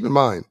keep in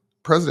mind,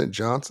 President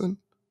Johnson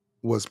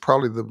was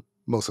probably the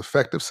most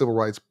effective civil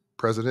rights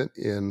president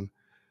in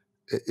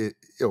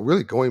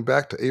really going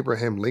back to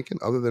Abraham Lincoln,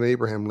 other than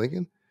Abraham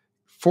Lincoln.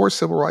 4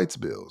 civil rights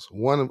bills,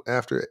 one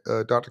after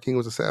Dr. King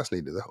was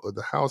assassinated,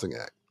 the Housing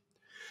Act.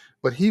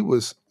 But he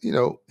was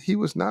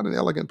not an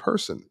elegant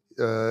person.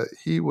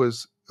 He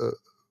was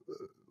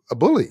a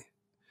bully,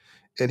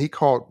 and he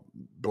called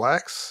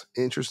blacks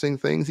interesting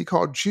things. He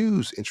called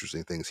Jews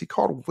interesting things. He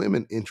called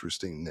women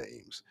interesting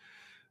names.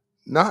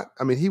 I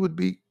mean, he would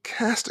be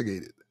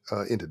castigated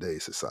in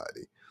today's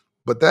society.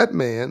 But that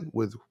man,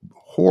 with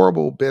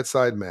horrible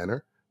bedside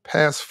manner,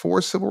 passed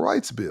 4 civil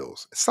rights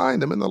bills,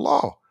 signed them into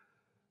law,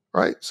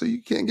 right? So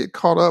you can't get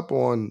caught up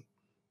on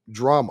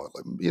drama.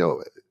 Like,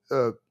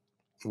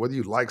 whether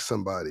you like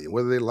somebody and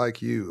whether they like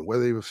you and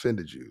whether they've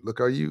offended you. Look,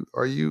 are you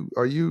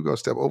going to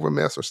step over a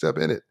mess or step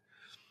in it?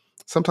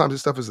 Sometimes this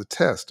stuff is a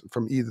test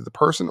from either the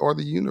person or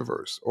the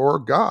universe or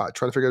God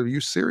trying to figure out, are you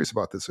serious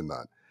about this or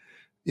not?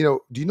 Do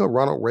you know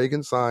Ronald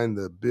Reagan signed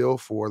the bill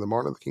for the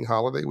Martin Luther King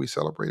holiday we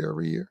celebrate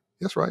every year?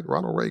 That's right,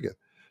 Ronald Reagan.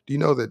 Do you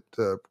know that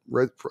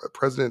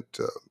President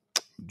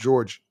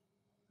George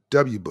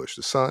W. Bush,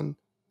 the son,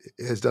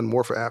 has done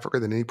more for Africa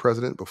than any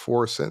president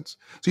before or since?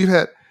 So you've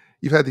had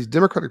these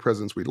Democratic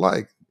presidents we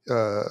like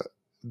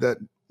that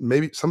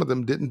maybe some of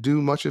them didn't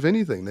do much of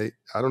anything.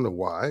 I don't know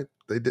why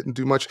they didn't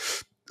do much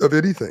of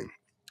anything.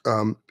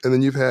 And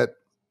then you've had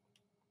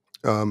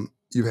some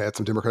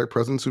Democratic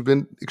presidents who've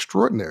been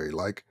extraordinary,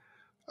 like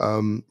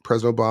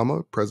President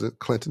Obama, President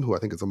Clinton, who I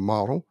think is a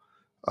model,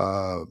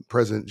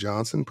 President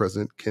Johnson,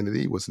 President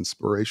Kennedy was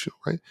inspirational,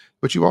 right?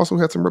 But you also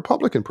had some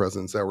Republican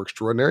presidents that were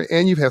extraordinary,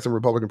 and you've had some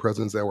Republican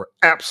presidents that were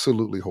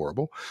absolutely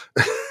horrible,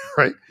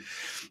 right?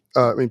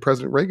 I mean,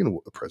 President Lincoln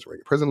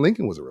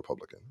was a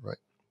Republican, right?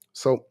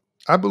 So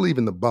I believe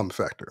in the bum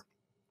factor.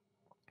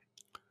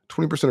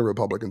 20% of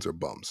Republicans are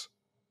bums.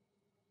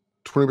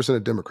 20%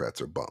 of Democrats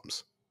are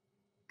bums.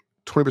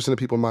 20% of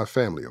people in my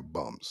family are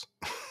bums.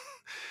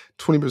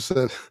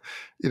 20%,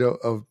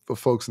 of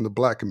folks in the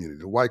Black community,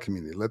 the white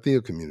community,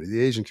 Latino community,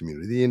 the Asian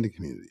community, the Indian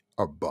community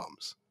are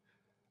bums.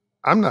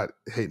 I'm not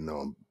hating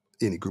on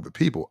any group of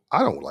people. I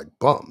don't like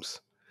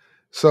bums.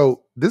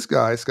 So this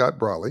guy, Scott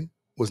Brawley,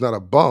 was not a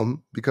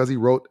bum because he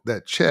wrote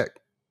that check,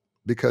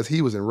 because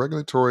he was in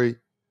regulatory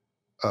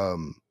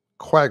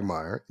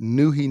quagmire,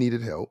 knew he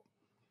needed help,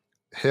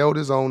 held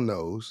his own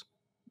nose.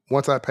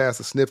 Once I passed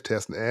the sniff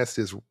test and asked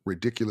his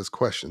ridiculous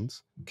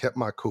questions, kept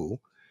my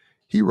cool,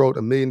 he wrote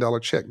 $1 million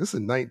check. This is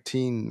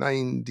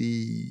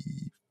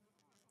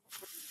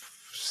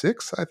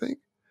 1996, I think.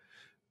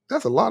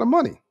 That's a lot of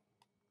money.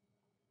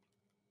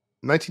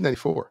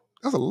 1994.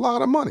 That's a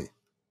lot of money.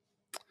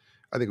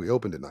 I think we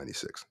opened in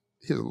 96.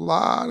 Here's a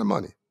lot of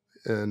money.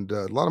 And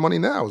a lot of money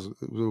now. It was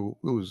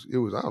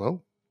I don't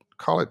know,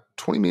 call it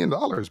 $20 million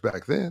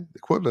back then,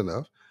 equivalent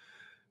of.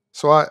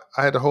 So I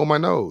had to hold my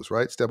nose,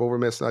 right? Step over a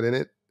mess not in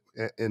it.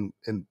 And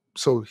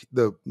so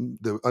the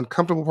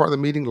uncomfortable part of the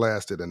meeting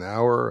lasted an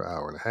hour,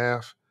 hour and a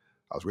half.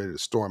 I was ready to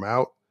storm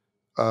out.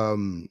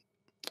 Um,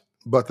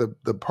 but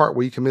the part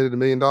where he committed $1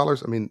 million,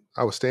 I mean,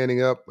 I was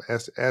standing up,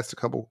 answered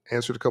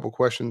a couple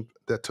questions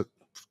that took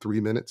 3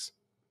 minutes,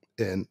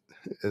 and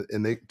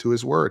they to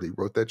his word, he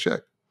wrote that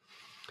check.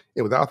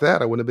 And without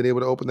that, I wouldn't have been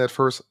able to open that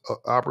first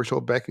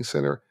operational banking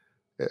center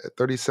at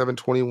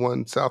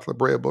 3721 South La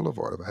Brea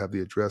Boulevard, if I have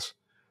the address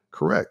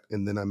correct.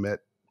 And then I met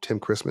Tim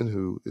Chrisman,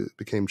 who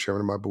became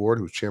chairman of my board,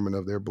 who was chairman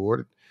of their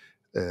board.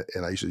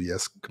 And I usually,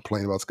 yes,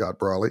 complain about Scott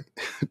Brawley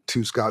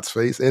to Scott's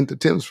face and to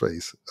Tim's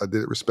face. I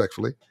did it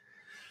respectfully.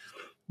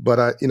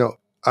 But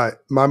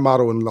my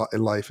motto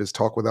in life is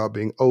talk without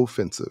being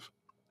offensive,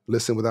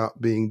 listen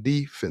without being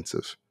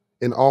defensive,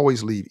 and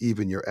always leave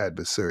even your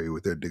adversary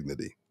with their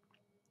dignity.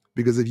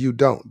 Because if you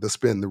don't, they'll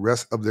spend the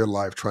rest of their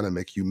life trying to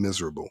make you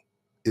miserable.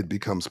 It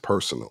becomes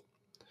personal.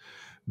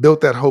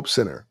 Built that Hope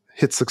Center,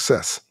 hit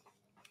success.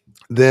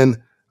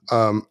 Then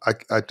I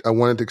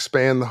wanted to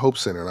expand the Hope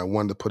Center, and I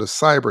wanted to put a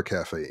cyber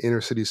cafe, inner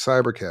city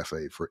cyber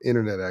cafe for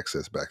internet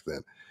access back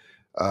then,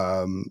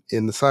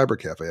 in the cyber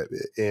cafe,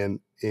 and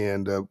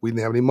we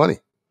didn't have any money,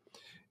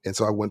 and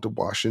so I went to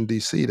Washington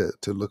D.C.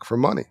 to look for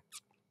money,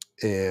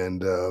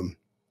 and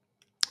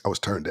I was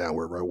turned down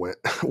wherever I went.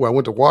 Well, I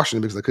went to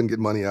Washington because I couldn't get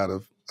money out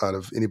of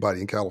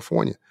anybody in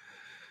California.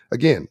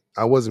 Again,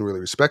 I wasn't really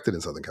respected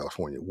in Southern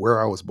California,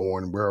 where I was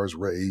born, where I was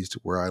raised,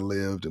 where I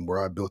lived, and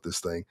where I built this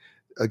thing.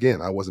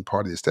 Again, I wasn't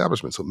part of the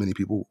establishment, so many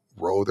people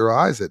rolled their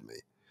eyes at me.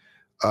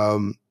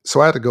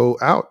 So I had to go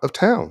out of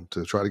town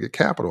to try to get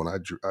capital,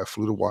 and I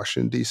flew to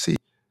Washington D.C.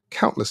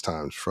 countless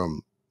times.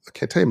 I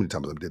can't tell you how many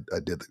times I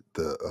did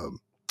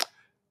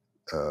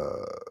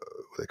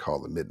what they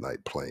call the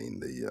midnight plane,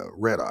 the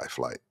red eye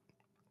flight,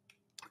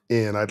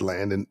 and I'd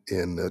land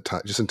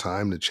just in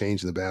time to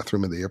change in the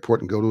bathroom at the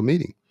airport and go to a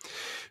meeting.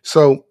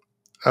 So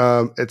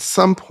at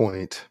some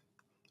point,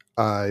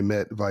 I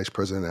met Vice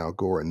President Al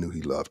Gore and knew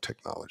he loved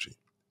technology.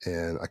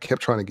 And I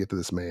kept trying to get to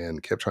this man,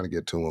 kept trying to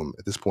get to him.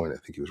 At this point, I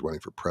think he was running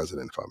for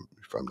president,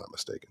 if I'm not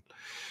mistaken.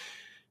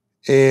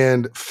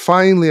 And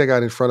finally, I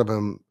got in front of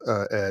him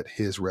at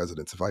his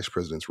residence, the vice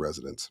president's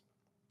residence,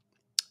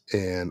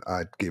 and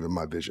I gave him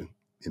my vision.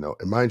 And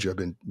mind you, I've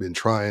been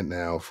trying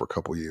now for a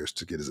couple of years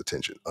to get his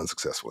attention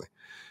unsuccessfully,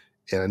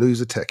 and I knew he was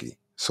a techie.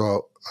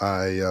 So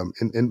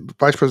and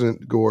Vice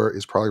President Gore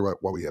is probably right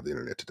why we have the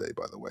internet today,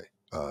 by the way,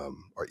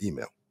 or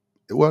email.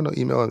 Well, no,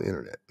 email and the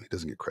internet. He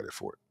doesn't get credit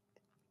for it.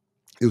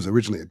 It was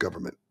originally a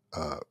government.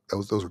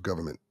 Those were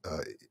government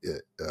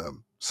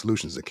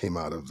solutions that came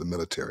out of the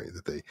military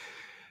that they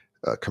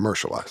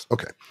commercialized.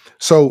 Okay,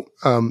 so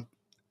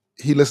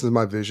he listens to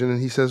my vision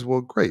and he says,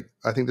 "Well, great.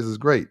 I think this is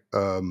great.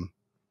 I'm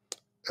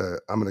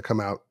going to come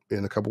out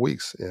in a couple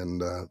weeks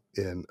and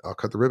I'll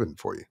cut the ribbon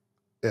for you."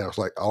 And I was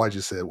like, all I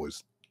just said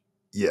was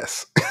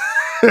yes.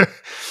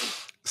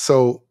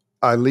 So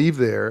I leave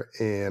there,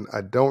 and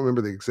I don't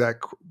remember the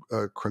exact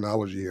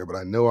chronology here, but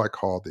I know I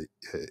called the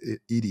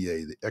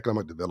EDA, the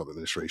Economic Development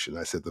Administration.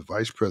 And I said, the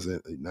Vice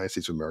President of the United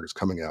States of America is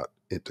coming out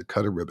to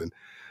cut a ribbon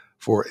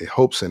for a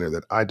Hope Center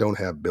that I don't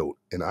have built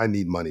and I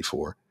need money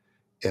for.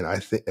 And I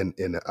think, I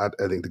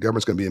think the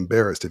government's going to be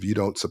embarrassed if you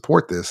don't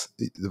support this.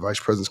 The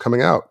vice president's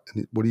coming out.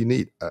 And what do you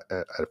need?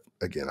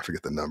 Again, I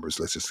forget the numbers.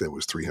 Let's just say it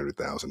was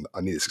 300,000. I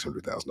needed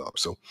 $600,000.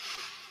 So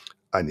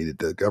I needed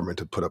the government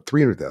to put up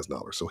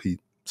 $300,000.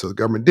 So the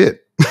government did,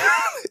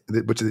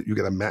 but you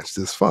got to match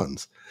this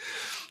funds.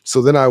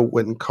 So then I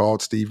went and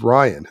called Steve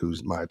Ryan,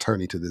 who's my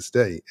attorney to this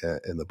day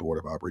in the board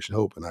of Operation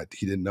Hope. And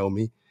he didn't know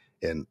me.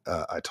 And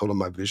I told him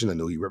my vision. I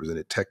knew he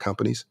represented tech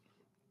companies.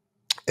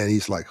 And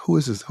he's like, "Who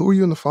is this? Who are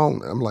you on the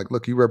phone?" And I'm like,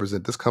 "Look, you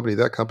represent this company,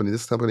 that company,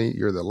 this company.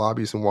 You're the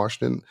lobbyist in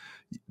Washington.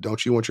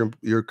 Don't you want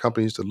your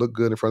companies to look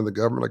good in front of the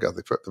government? I got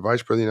the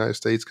Vice President of the United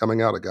States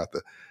coming out. I got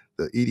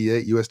the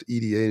EDA, U.S.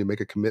 EDA to make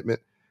a commitment,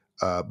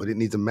 but it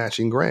needs a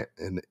matching grant."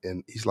 And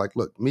he's like,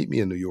 "Look, meet me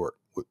in New York.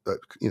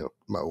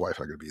 My wife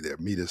and I are going to be there.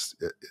 Meet us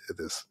at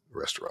this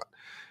restaurant."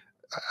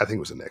 I think it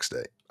was the next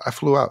day. I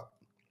flew out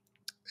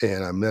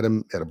and I met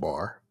him at a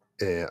bar.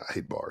 And I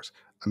hate bars.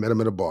 I met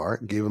him at a bar,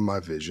 gave him my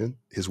vision.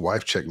 His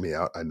wife checked me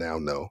out. I now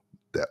know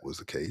that was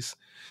the case.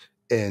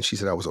 And she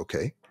said I was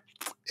okay.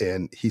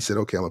 And he said,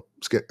 "Okay, I'm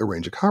going to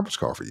arrange a conference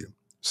call for you."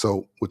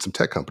 So with some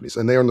tech companies.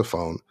 And they're on the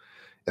phone.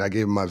 And I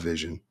gave him my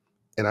vision.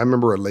 And I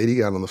remember a lady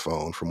got on the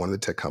phone from one of the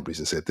tech companies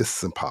and said, "This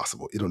is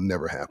impossible. It'll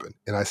never happen."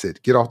 And I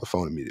said, "Get off the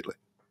phone immediately.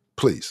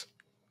 Please,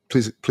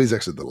 please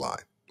exit the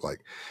line.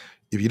 Like,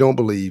 if you don't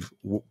believe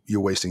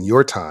you're wasting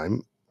your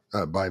time,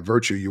 by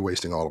virtue, you're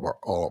wasting all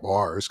of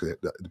ours, because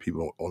the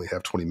people only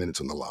have 20 minutes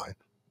on the line.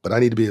 But I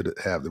need to be able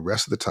to have the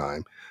rest of the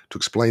time to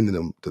explain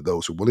to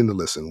those who are willing to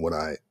listen what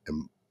I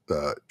am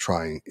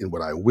trying and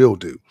what I will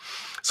do.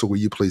 So will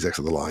you please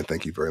exit the line?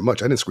 Thank you very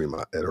much." I didn't scream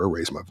at her,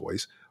 raise my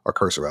voice, or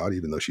curse her out,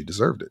 even though she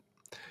deserved it.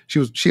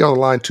 She on the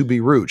line to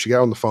be rude. She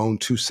got on the phone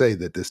to say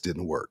that this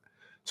didn't work.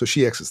 So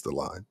she exits the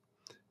line.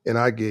 And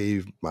I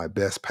gave my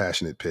best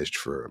passionate pitch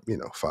for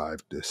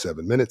 5 to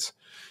 7 minutes.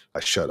 I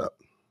shut up.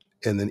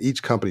 And then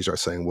each company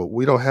starts saying, well,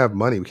 we don't have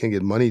money. We can't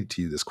get money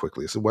to you this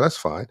quickly. I said, well, that's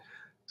fine.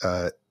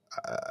 Uh,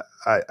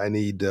 I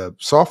need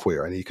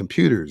software. I need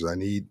computers. I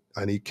need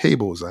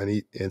cables.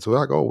 And so they're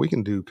like, oh, we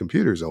can do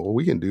computers. Oh, well,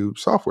 we can do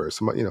software.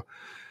 Somebody,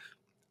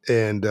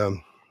 and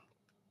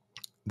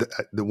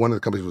one of the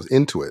companies was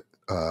into it.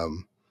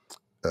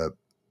 Uh,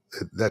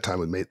 at that time,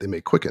 they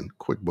made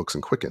QuickBooks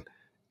and Quicken,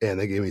 and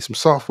they gave me some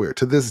software.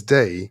 To this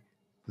day,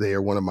 they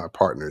are one of my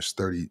partners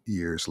 30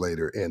 years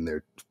later, and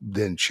their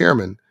then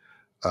chairman,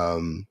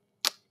 um,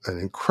 an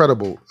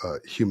incredible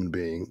human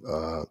being,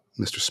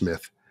 Mr.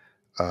 Smith,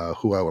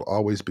 who I will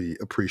always be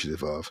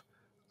appreciative of.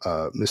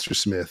 Mr.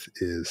 Smith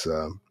is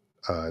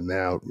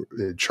now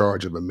in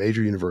charge of a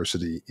major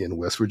university in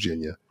West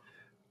Virginia,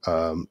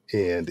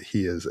 and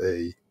he is a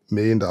 $1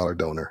 million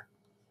donor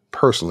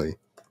personally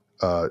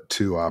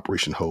to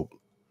Operation Hope,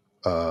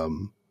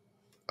 um,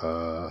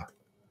 uh,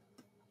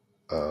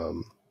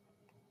 um,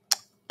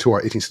 to our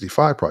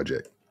 1865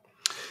 project,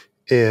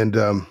 and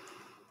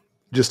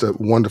just a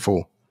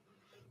wonderful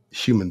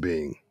human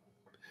being.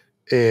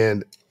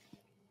 And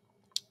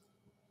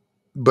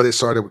but it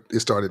started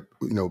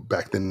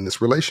back then in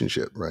this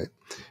relationship, right?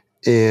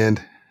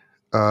 And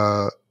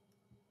uh,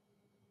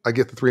 I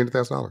get the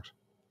 $300,000,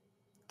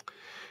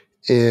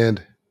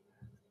 and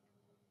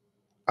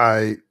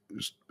I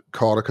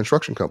called a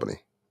construction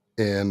company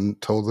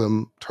and told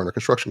them Turner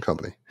Construction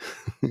Company,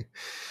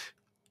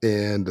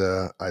 and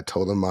I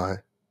told them my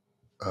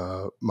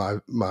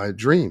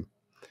dream,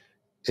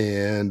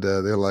 and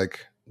they're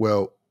like,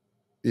 "Well,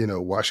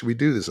 why should we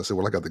do this?" I said,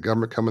 "Well, I got the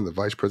government coming. The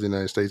Vice President of the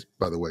United States,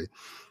 by the way,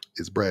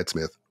 is Brad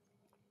Smith,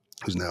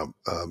 who's now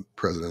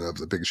president of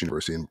the biggest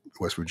university in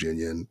West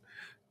Virginia, and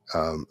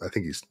I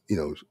think he's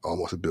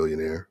almost a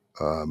billionaire,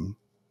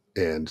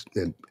 and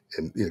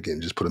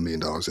again just put $1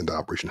 million into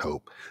Operation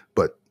Hope,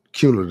 but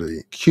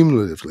cumulatively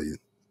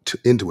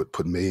into it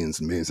put millions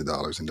and millions of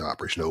dollars into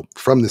Operation Hope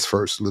from this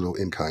first little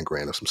in-kind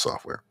grant of some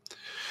software.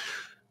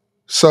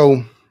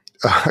 So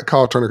I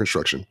called Turner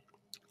Construction,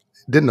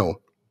 didn't know him,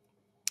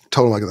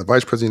 told him I got the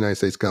Vice President of the United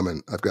States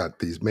coming. I've got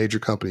these major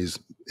companies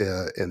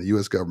and the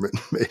U.S. government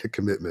made a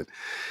commitment,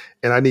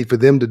 and I need for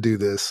them to do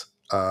this.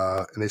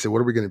 And they said, "What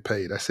are we getting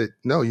paid?" I said,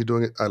 "No, you're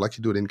doing it. I'd like you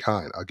to do it in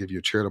kind. I'll give you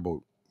a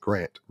charitable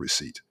grant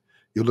receipt.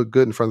 You'll look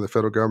good in front of the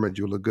federal government.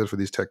 You'll look good for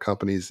these tech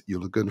companies.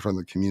 You'll look good in front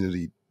of the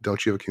community.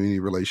 Don't you have a community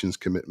relations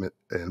commitment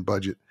and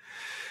budget?"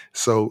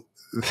 So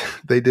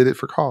they did it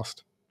for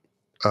cost.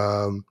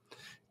 Um,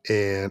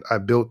 and I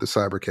built the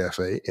cyber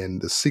cafe,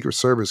 and the Secret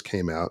Service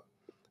came out.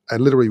 I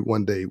literally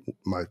one day,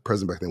 my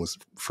president back then was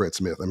Fred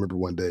Smith. I remember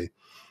one day,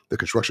 the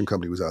construction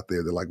company was out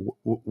there. They're like,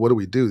 "What do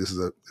we do?"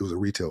 It was a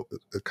retail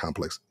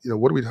complex.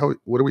 What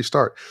do we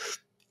start?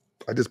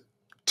 I just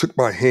took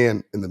my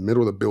hand in the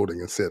middle of the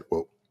building and said,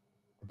 "Well,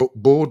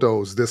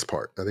 bulldoze this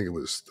part." I think it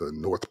was the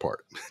north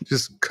part.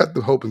 Just cut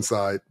the Hope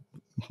Inside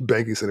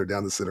banking center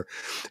down the center,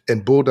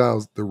 and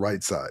bulldoze the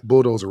right side.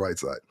 Bulldoze the right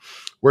side.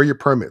 Where are your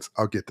permits?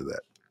 I'll get to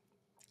that.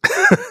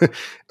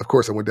 Of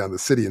course, I went down to the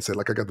city and said,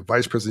 like, I got the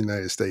Vice President of the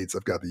United States,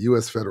 I've got the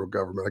U.S. federal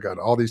government, I got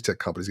all these tech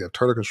companies, I got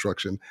Turner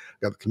Construction,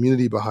 I got the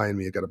community behind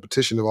me, I got a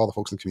petition of all the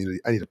folks in the community.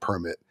 I need a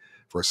permit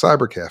for a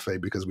cyber cafe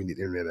because we need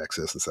internet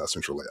access in South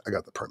Central LA. I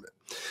got the permit.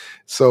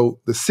 So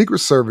the Secret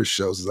Service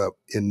shows up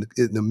in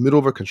the middle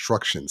of a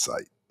construction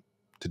site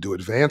to do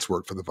advance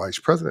work for the vice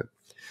president.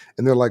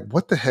 And they're like,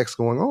 "What the heck's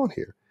going on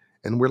here?"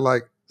 And we're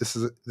like, this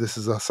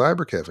is a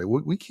cyber cafe.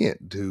 We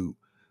can't do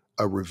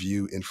a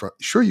review in front.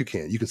 Sure, you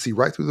can. You can see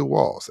right through the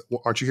walls.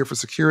 Well, aren't you here for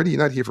security? You're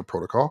not here for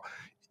protocol.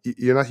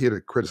 You're not here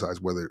to criticize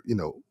whether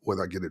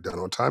I get it done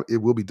on time. It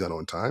will be done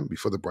on time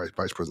before the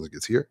vice president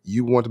gets here.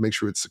 You want to make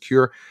sure it's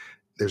secure.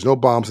 There's no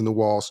bombs in the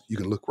walls. You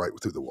can look right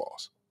through the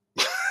walls.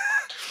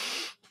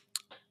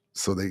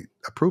 So they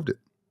approved it.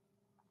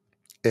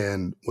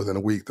 And within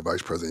a week, the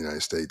vice president of the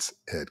United States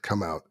had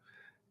come out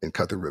and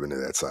cut the ribbon of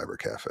that cyber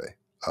cafe.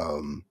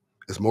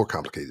 It's a more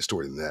complicated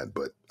story than that,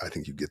 but I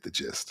think you get the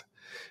gist.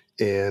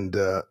 And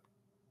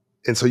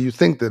so you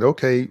think that,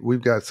 okay,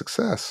 we've got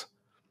success.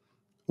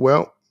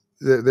 Well,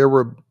 there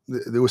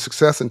was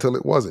success until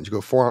it wasn't. You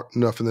go far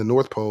enough in the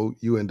North Pole,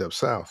 you end up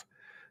south.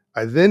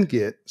 I then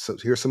get, so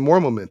here's some more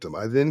momentum.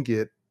 I then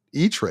get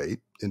E-Trade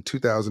in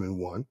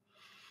 2001,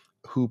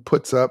 who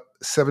puts up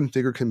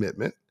 7-figure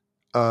commitment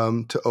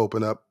to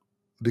open up,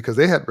 because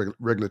they had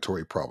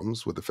regulatory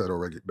problems with the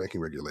federal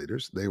banking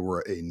regulators. They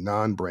were a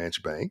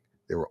non-branch bank.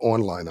 They were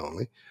online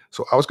only.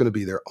 So I was going to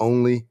be their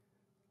only,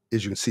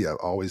 as you can see, I've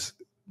always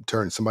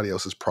turned somebody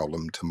else's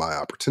problem to my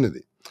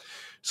opportunity.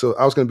 So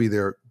I was going to be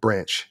their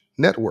branch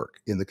network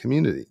in the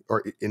community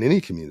or in any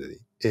community.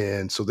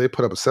 And so they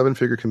put up a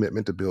 7-figure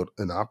commitment to build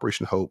an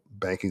Operation Hope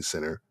banking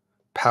center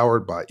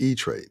powered by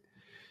E-Trade.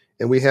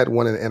 And we had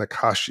one in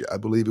Anacostia. I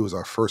believe it was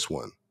our first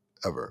one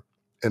ever.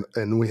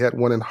 And we had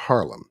one in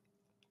Harlem.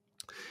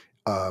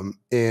 I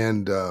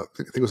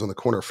think it was on the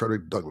corner of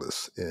Frederick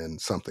Douglass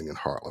and something in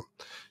Harlem.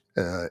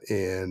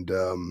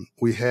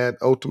 We had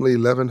ultimately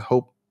 11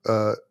 Hope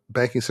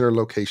banking center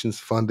locations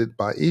funded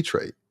by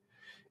E-Trade.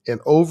 And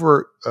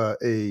over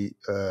a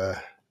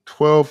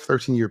 12,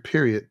 13-year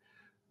period,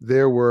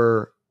 there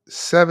were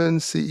 7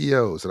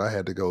 CEOs that I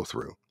had to go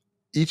through,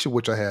 each of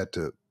which I had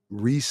to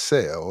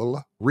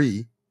resell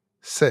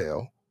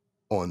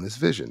on this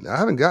vision. Now, I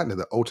haven't gotten to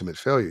the ultimate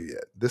failure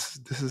yet. This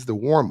is the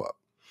warm up.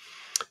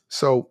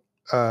 So,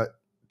 uh,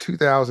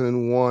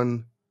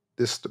 2001,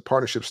 the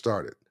partnership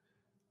started.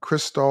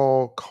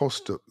 Kosovos,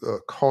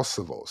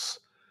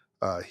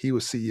 he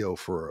was CEO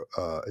for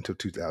until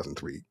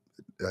 2003.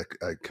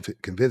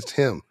 Convinced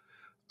him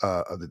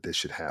that this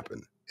should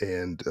happen.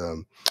 And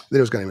then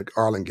there was a guy named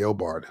Arlen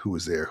Gelbart who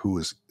was there, who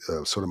was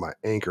sort of my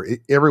anchor.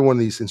 Every one of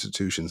these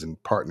institutions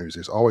and partners,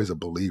 there's always a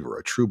believer,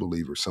 a true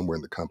believer somewhere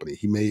in the company.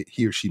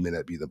 He or she may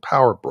not be the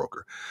power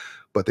broker,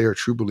 but they're a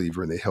true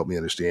believer, and they help me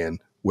understand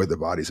where the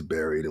bodies are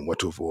buried and what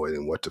to avoid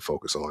and what to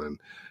focus on,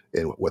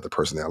 and what the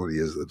personality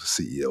is of the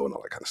CEO and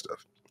all that kind of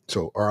stuff.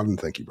 So Arlen,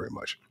 thank you very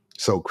much.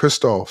 So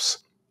Christoph's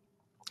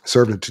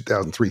served in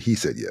 2003. He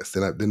said yes.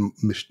 Then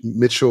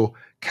Mitchell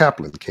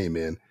Kaplan came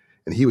in,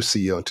 and he was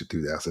CEO until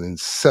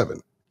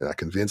 2007. And I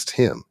convinced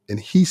him, and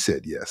he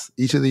said yes.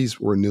 Each of these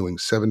were renewing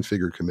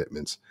 7-figure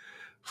commitments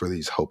for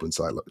these Hope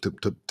Inside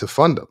to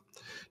fund them,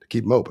 to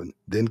keep them open.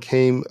 Then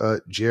came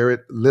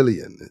Jared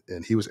Lillian,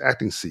 and he was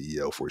acting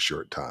CEO for a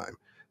short time.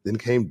 Then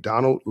came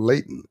Donald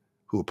Layton,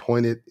 who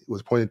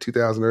was appointed in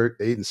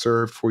 2008 and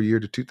served for a year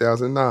to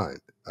 2009.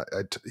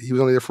 He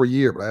was only there for a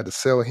year, but I had to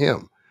sell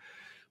him.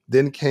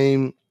 Then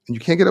came, and you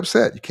can't get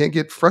upset. You can't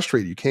get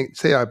frustrated. You can't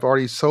say, I've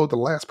already sold the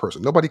last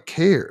person. Nobody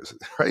cares,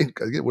 right?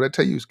 What I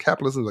tell you is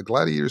capitalism is a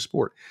gladiator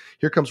sport.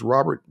 Here comes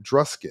Robert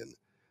Druskin,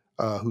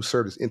 who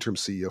served as interim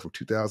CEO from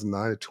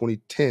 2009 to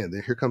 2010.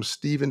 Then here comes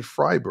Steven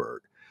Freiberg,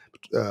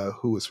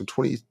 who was from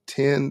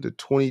 2010 to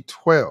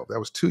 2012. That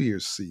was 2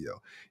 years CEO.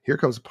 Here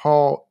comes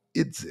Paul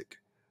Idzik,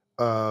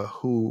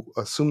 who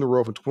assumed the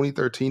role from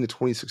 2013 to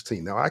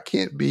 2016. Now, I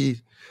can't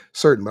be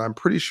certain, but I'm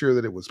pretty sure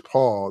that it was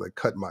Paul that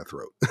cut my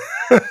throat.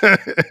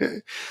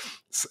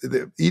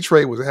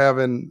 E-Trade was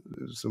having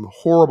some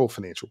horrible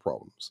financial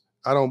problems.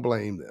 I don't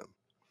blame them.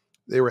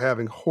 They were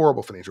having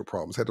horrible financial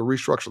problems, had to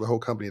restructure the whole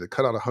company to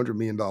cut out $100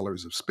 million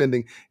of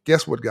spending.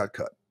 Guess what got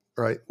cut?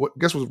 Right?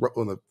 Guess what was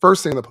on the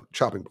first thing on the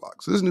chopping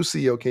block? So this new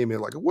CEO came in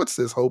like, what's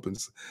this Hope and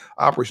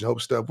Operation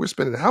Hope stuff? We're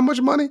spending how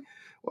much money?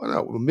 Well,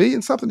 no, $1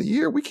 million something a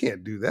year. We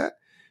can't do that.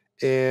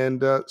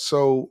 And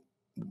so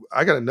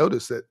I got to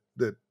notice that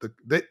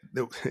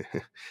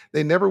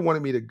they never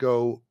wanted me to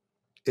go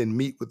and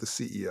meet with the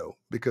CEO,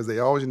 because they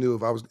always knew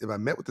if I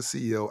met with the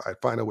CEO, I'd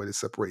find a way to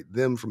separate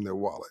them from their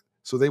wallet.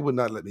 So they would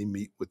not let me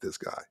meet with this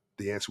guy.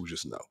 The answer was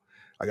just no.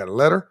 I got a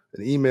letter,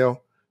 an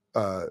email.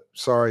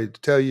 Sorry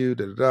to tell you,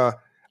 da da da.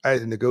 I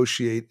had to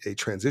negotiate a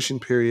transition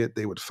period.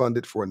 They would fund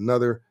it for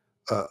another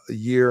a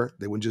year.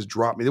 They wouldn't just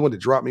drop me. They wanted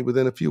to drop me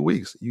within a few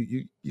weeks.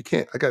 You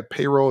can't. I got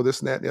payroll, this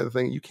and that, and the other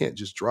thing. You can't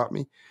just drop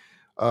me.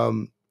 I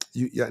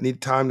need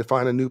time to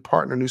find a new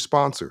partner, new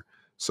sponsor.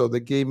 So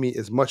they gave me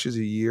as much as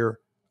a year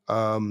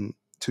to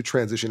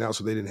transition out,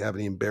 so they didn't have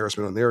any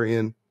embarrassment on their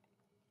end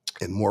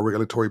and more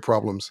regulatory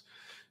problems.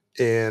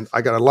 And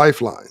I got a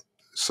lifeline.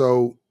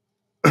 So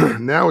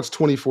now it's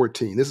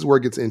 2014. This is where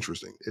it gets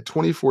interesting. At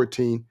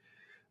 2014,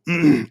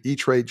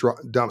 E-Trade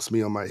dumps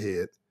me on my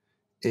head.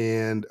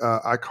 And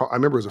I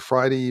remember it was a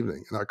Friday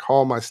evening, and I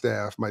called my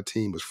staff. My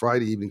team. It was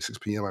Friday evening, 6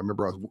 p.m. I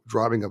remember I was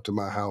driving up to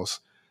my house,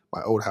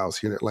 my old house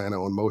here in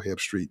Atlanta on Moheb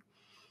Street.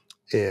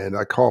 And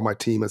I called my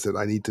team. I said,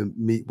 I need to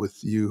meet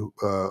with you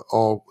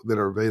all that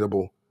are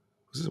available.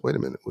 Wait a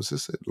minute. Was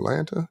this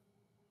Atlanta?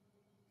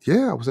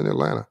 Yeah, I was in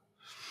Atlanta.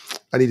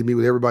 I need to meet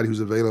with everybody who's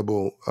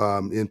available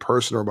in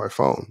person or by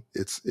phone.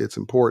 It's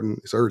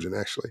important. It's urgent,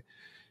 actually.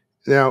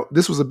 Now,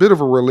 this was a bit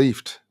of a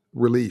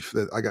relief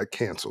that I got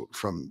canceled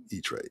from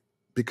E-Trade,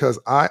 because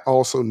I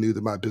also knew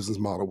that my business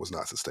model was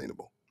not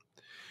sustainable.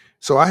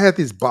 So I had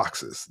these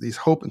boxes, these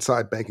Hope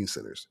Inside banking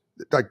centers.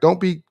 Like, don't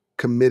be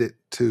committed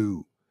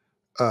to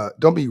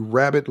don't be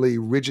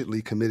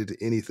rigidly committed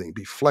to anything.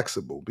 Be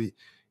flexible.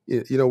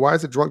 Why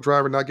does a drunk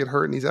driver not get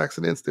hurt in these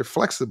accidents? They're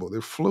flexible.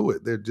 They're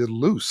fluid. They're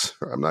loose.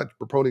 I'm not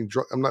promoting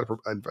drunk.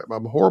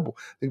 I'm horrible.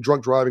 I think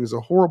drunk driving is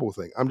a horrible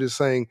thing. I'm just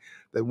saying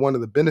that one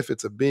of the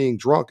benefits of being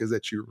drunk is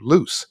that you're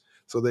loose.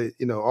 So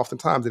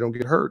oftentimes they don't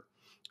get hurt.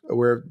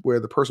 Where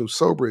the person who's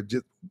sober,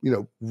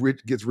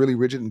 gets really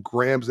rigid and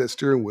grabs that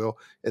steering wheel,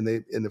 and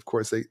of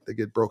course they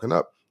get broken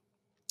up.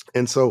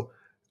 And so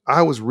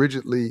I was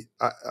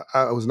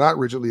not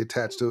rigidly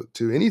attached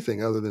to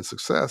anything other than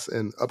success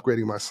and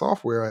upgrading my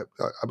software.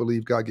 I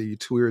believe God gave you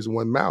 2 ears and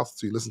 1 mouth,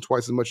 so you listen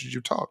twice as much as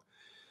you talk.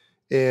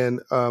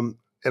 And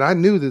I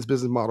knew this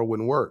business model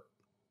wouldn't work.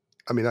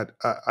 I mean,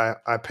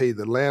 I paid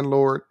the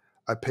landlord,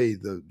 I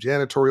paid the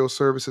janitorial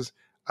services,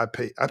 I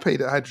tried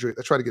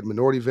to get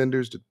minority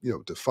vendors to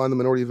fund the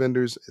minority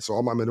vendors. So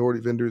all my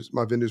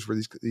vendors for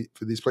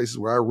these places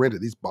where I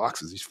rented these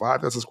boxes, these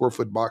 5,000 square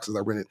foot boxes, I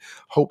rented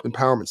Hope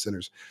Empowerment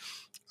Centers,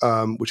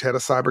 which had a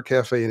cyber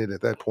cafe in it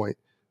at that point,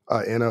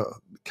 and a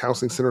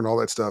counseling center and all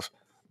that stuff.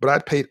 But I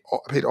paid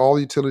all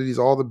the utilities,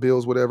 all the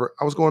bills, whatever.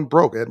 I was going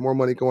broke. I had more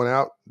money going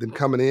out than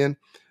coming in.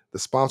 The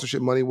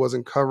sponsorship money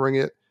wasn't covering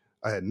it.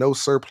 I had no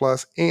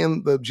surplus,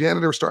 and the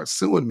janitor started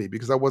suing me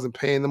because I wasn't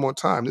paying them on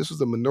time. This was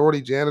a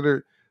minority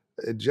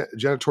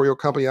janitorial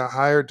company I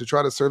hired to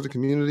try to serve the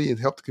community and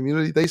help the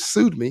community. They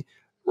sued me,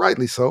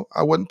 rightly so.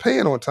 I wasn't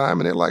paying on time,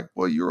 and they're like,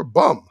 "Well, you're a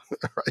bum."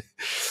 Right?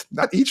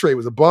 Not E-Trade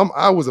was a bum.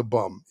 I was a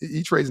bum.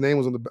 E-Trade's name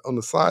was on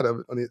the side of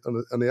it,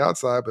 on the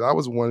outside, but I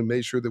was the one who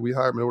made sure that we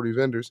hired minority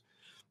vendors,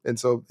 and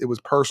so it was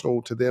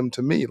personal to them,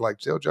 to me. Like,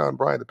 tell John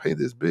Bryan to pay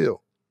this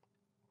bill.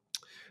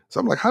 So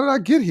I'm like, how did I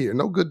get here?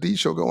 No good deed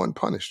shall go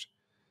unpunished.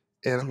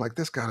 And I'm like,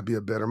 this got to be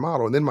a better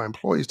model. And then my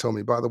employees told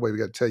me, by the way, we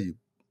got to tell you,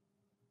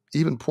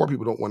 even poor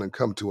people don't want to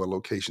come to a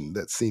location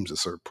that seems to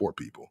serve poor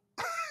people.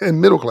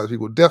 And middle class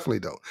people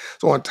definitely don't.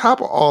 So on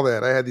top of all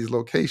that, I had these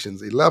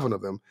locations, 11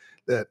 of them,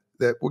 that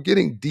were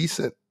getting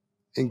decent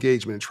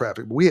engagement and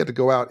traffic. But we had to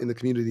go out in the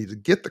community to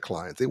get the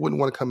clients. They wouldn't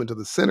want to come into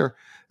the center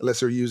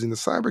unless they're using the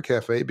cyber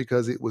cafe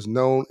because it was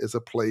known as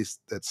a place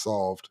that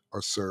solved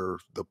or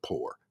served the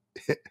poor.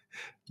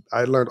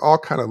 I learned all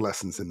kind of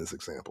lessons in this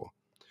example.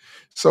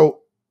 So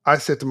I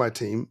said to my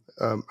team,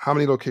 how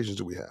many locations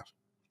do we have?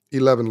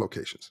 11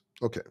 locations.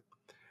 Okay.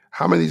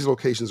 How many of these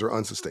locations are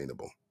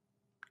unsustainable?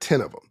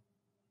 10 of them.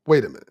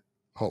 Wait a minute.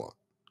 Hold on.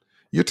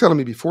 You're telling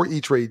me before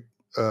E-Trade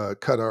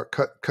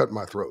cut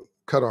my throat,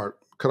 cut our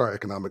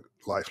economic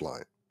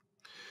lifeline.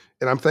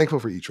 And I'm thankful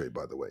for E-Trade,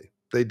 by the way.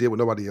 They did what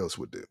nobody else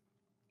would do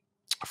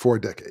for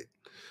a decade.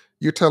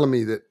 You're telling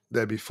me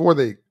that before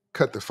they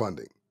cut the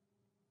funding,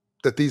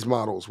 that these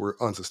models were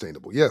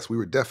unsustainable. Yes, we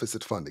were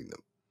deficit funding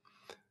them.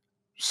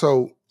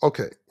 So,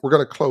 okay, we're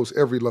going to close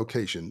every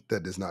location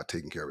that is not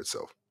taking care of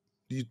itself.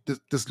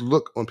 This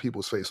look on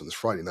people's face on this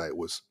Friday night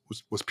was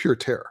pure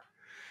terror.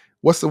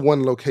 What's the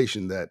one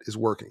location that is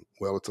working?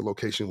 Well, it's a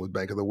location with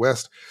Bank of the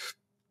West.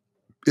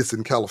 It's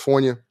in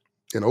California,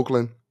 in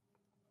Oakland,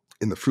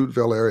 in the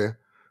Fruitvale area.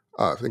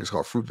 I think it's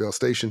called Fruitvale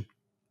Station.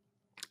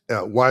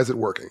 Why is it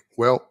working?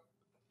 Well,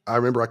 I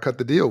remember I cut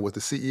the deal with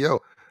the CEO.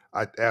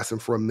 I asked him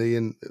for $1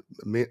 million.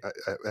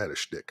 I had a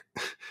shtick.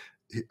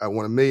 I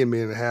want $1 million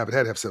and a half. It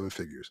had to have 7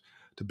 figures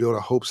to build a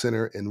Hope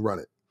Center and run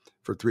it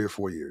for 3 or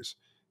 4 years.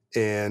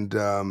 And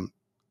the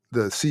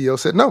CEO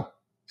said no.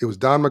 It was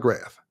Don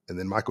McGrath, and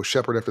then Michael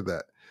Shepard after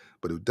that.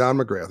 But it was Don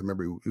McGrath.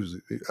 Remember,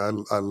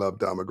 I love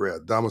Don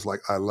McGrath. Don was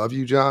like, "I love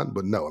you, John,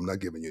 but no, I'm not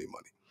giving you any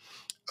money.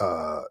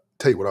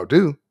 Tell you what I'll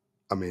do.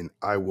 I mean,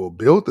 I will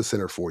build the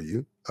center for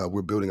you.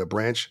 We're building a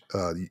branch.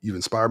 You've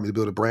inspired me to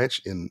build a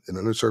branch in an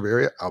underserved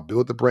area. I'll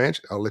build the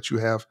branch. I'll let you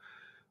have.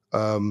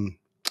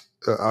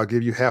 I'll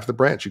give you half the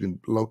branch. You can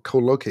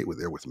co-locate with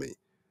there with me.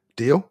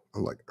 Deal?"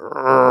 I'm like,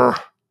 "Ugh,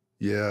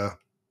 yeah,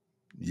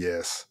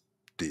 yes,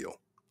 deal."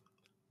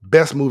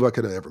 Best move I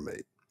could have ever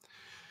made.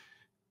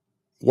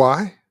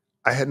 Why?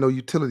 I had no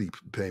utility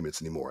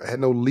payments anymore. I had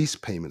no lease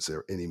payments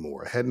there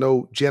anymore. I had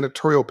no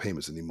janitorial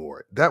payments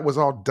anymore. That was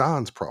all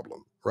Don's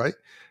problem, right?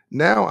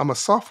 Now I'm a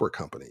software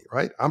company,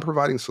 right? I'm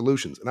providing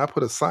solutions, and I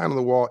put a sign on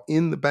the wall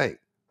in the bank: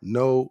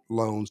 no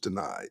loans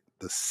denied.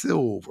 The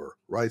civil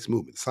rights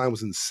movement. The sign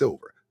was in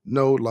silver.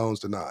 No loans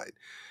denied.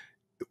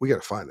 We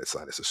got to find that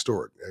sign. It's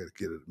historic. I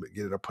gotta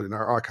get it up, put it in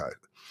our archive.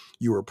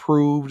 You were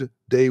approved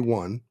day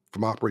one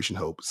from Operation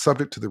Hope,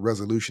 subject to the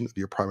resolution of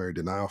your primary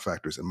denial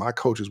factors. And my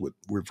coaches would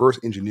reverse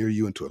engineer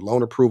you into a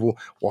loan approval,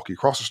 walk you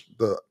across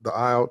the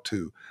aisle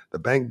to the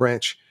bank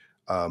branch,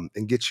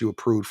 and get you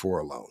approved for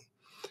a loan.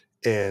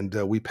 And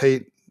we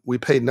paid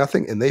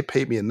nothing, and they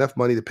paid me enough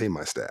money to pay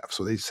my staff.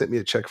 So they sent me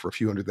a check for a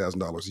few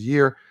 $100,000 a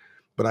year,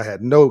 but I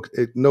had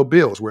no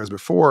bills. Whereas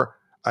before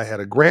I had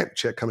a grant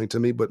check coming to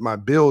me, but my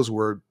bills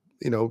were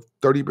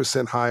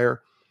 30%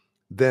 higher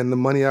than the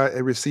money I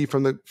received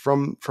from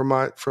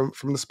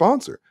the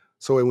sponsor.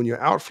 So when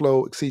your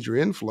outflow exceeds your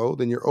inflow,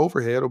 then your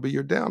overhead will be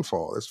your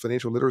downfall. That's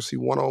financial literacy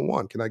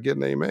 101. Can I get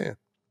an amen?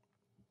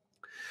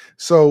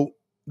 So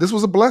this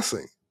was a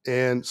blessing.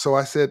 And so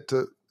I said,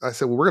 well,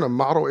 we're going to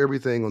model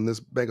everything on this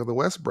Bank of the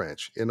West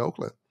branch in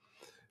Oakland.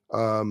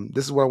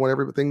 This is what I want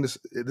everything. This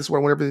is what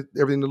I want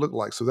everything to look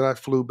like. So then I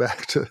flew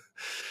back to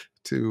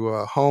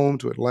home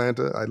to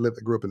Atlanta. I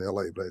grew up in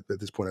LA, but at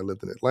this point I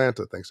lived in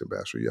Atlanta thanks to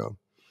Ambassador Young.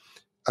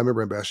 I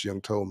remember Ambassador Young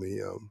told me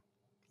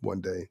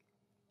one day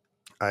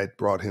I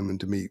brought him in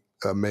to meet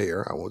a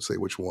mayor. I won't say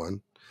which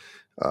one.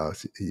 And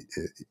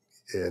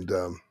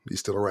he's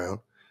still around.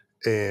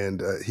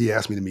 And he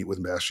asked me to meet with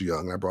Ambassador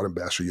Young. And I brought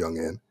Ambassador Young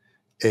in,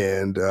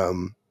 and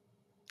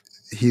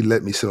he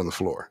let me sit on the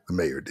floor. The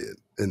mayor did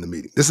in the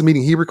meeting. This is a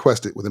meeting he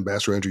requested with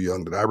Ambassador Andrew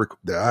Young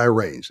that I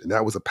arranged, and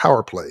that was a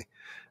power play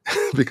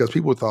because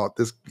people thought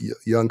this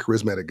young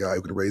charismatic guy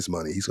who can raise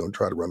money, he's going to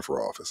try to run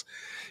for office.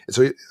 And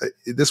so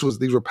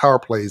these were power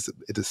plays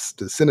to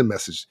send a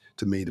message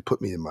to me, to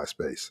put me in my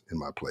space, in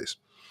my place.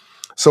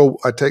 So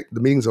I take the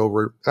meeting's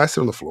over. I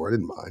sit on the floor. I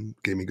didn't mind.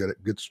 Gave me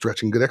good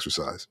stretching, good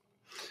exercise.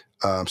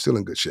 I'm still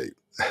in good shape.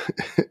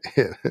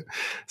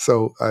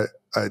 So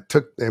I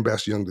took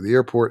Ambassador Young to the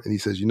airport, and he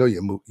says, you got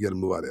to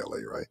move out of LA,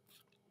 right?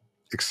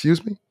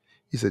 Excuse me?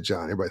 He said,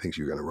 John, everybody thinks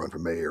you're going to run for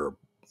mayor or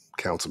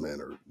councilman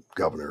or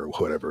governor or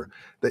whatever.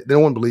 No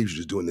one believes you're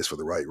just doing this for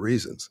the right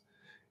reasons.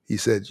 He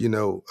said,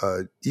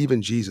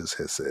 even Jesus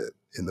has said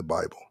in the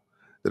Bible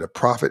that a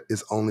prophet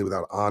is only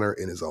without honor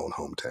in his own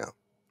hometown.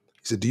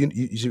 He said, do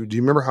you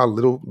remember how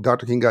little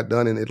Dr. King got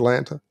done in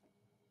Atlanta?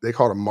 They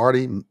called him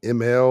Marty,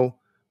 ML.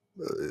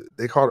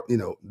 They called,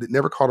 they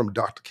never called him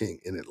Dr. King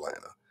in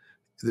Atlanta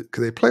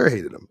because they player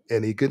hated him,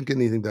 and he couldn't get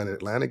anything done in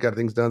Atlanta. He got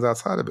things done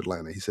outside of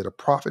Atlanta. He said, a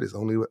prophet is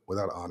only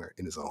without honor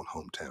in his own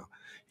hometown.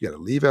 You got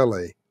to leave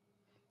LA,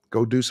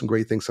 go do some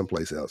great things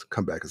someplace else,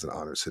 come back as an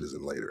honored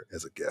citizen later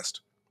as a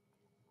guest.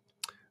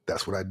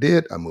 That's what I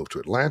did. I moved to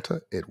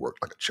Atlanta. It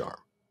worked like a charm.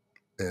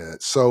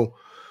 And so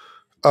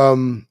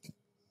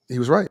he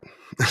was right.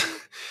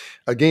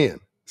 Again.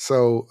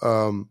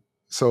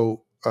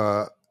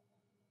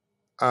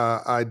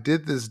 I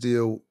did this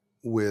deal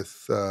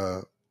with,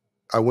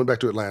 I went back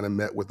to Atlanta,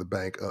 met with the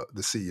bank,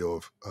 the CEO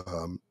of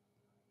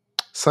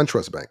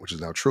SunTrust Bank, which is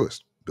now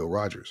Truist, Bill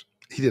Rogers.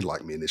 He didn't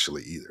like me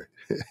initially either.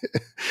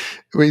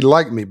 I mean, he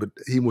liked me, but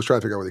he was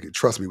trying to figure out whether he could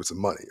trust me with some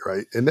money,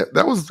 right? And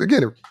that was,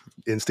 again,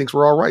 instincts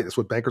were all right. That's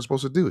what bankers are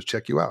supposed to do, is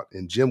check you out.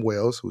 And Jim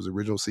Wales, who was the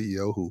original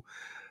CEO, who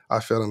I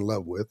fell in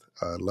love with,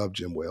 I love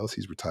Jim Wales.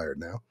 He's retired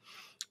now.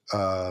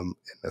 And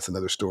that's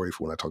another story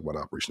for when I talk about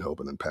Operation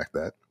Hope and unpack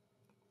that.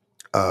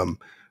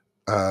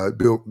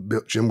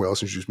 Jim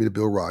Wells introduced me to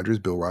Bill Rogers.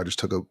 Bill Rogers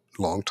took a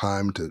long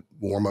time to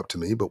warm up to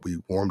me, but we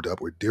warmed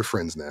up. We're dear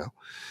friends now.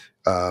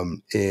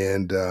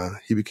 And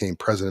he became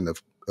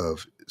president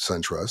of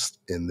SunTrust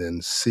and then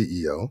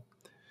CEO.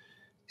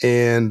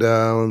 And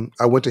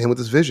I went to him with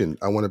this vision.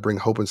 I want to bring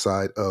hope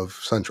inside of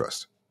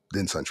SunTrust,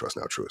 then SunTrust,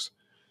 now Truist.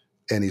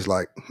 And he's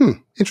like,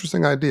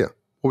 interesting idea.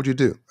 What would you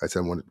do? I said,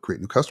 I want to create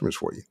new customers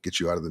for you, get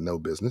you out of the no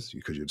business,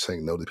 because you're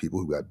saying no to people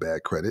who got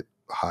bad credit,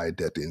 high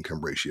debt to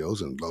income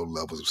ratios, and low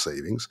levels of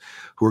savings,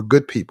 who are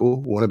good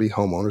people, who want to be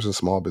homeowners and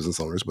small business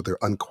owners, but they're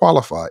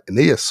unqualified, and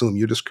they assume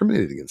you're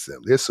discriminating against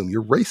them. They assume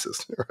you're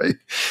racist, right?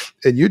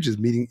 And you're just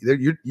meeting,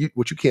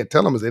 what you can't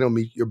tell them is they don't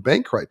meet your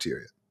bank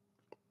criteria.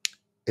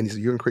 And he said,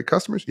 you're going to create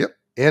customers? Yep.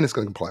 And it's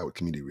going to comply with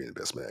Community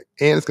Reinvestment Act,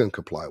 and it's going to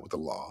comply with the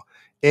law,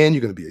 and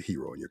you're going to be a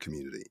hero in your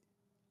community.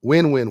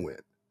 Win, win, win.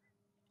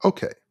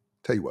 Okay.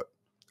 Tell you what,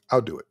 I'll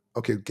do it.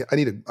 Okay, I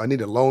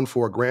need a loan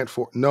for a grant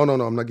for. No,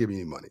 I'm not giving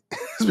you money.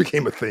 This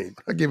became a theme.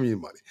 I'm not giving you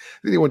money.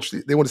 They want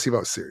to see if I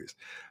was serious.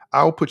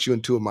 I'll put you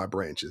in 2 of my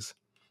branches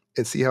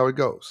and see how it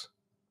goes.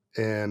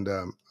 And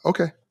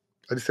okay,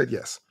 I just said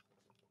yes.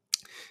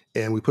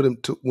 And we put in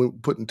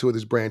 2 of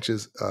his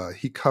branches.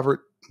 He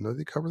covered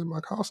my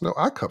costs. No,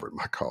 I covered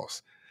my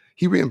costs.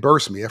 He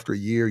reimbursed me after a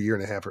year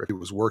and a half. If it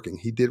was working,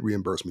 he did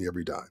reimburse me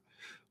every dime.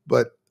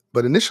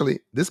 But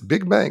initially, this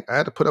big bank, I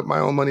had to put up my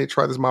own money to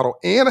try this model,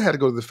 and I had to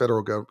go to the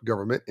federal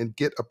government and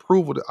get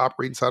approval to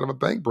operate inside of a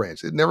bank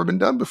branch. It had never been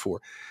done before.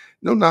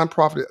 No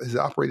nonprofit has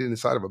operated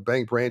inside of a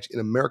bank branch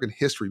in American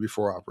history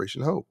before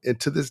Operation Hope.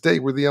 And to this day,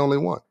 we're the only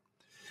one.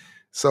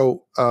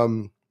 So,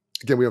 again,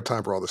 we don't have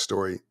time for all the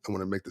story. I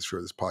want to make sure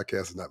this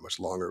podcast is not much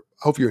longer.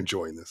 I hope you're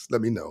enjoying this.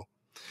 Let me know.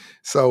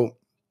 So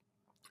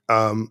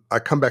I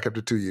come back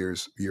after 2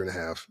 years, year and a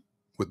half,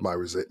 with my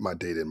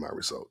data and my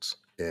results.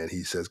 And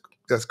he says,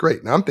 that's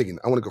great. Now I'm thinking,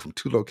 I want to go from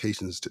 2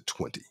 locations to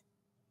 20.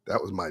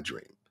 That was my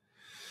dream.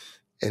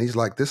 And he's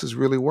like, this has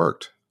really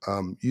worked.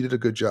 You did a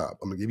good job.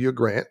 I'm going to give you a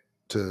grant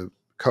to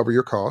cover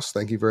your costs.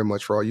 Thank you very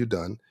much for all you've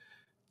done.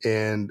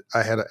 And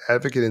I had an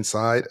advocate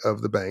inside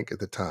of the bank at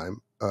the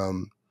time.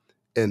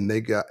 And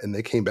they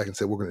came back and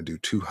said, we're going to do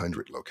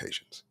 200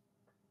 locations.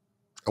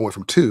 I went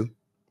from 2.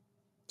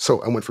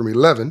 So I went from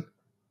 11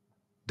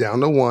 down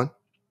to 1,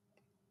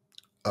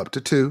 up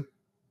to 2,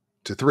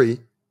 to 3,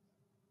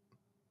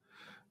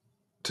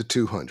 to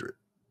 200.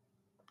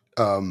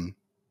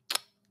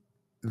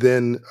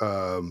 Then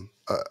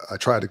I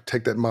tried to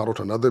take that model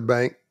to another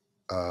bank,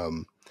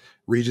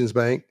 Regions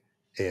Bank,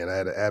 and I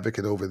had an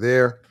advocate over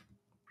there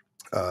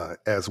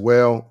as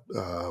well,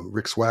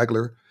 Rick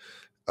Swagler,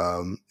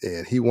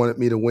 and he wanted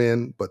me to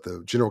win, but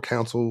the general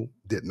counsel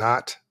did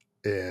not.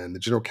 And the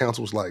general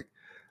counsel was like,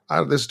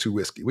 this is too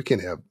risky. We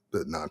can't have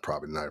the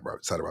nonprofit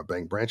inside of our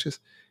bank branches.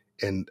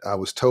 And I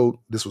was told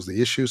this was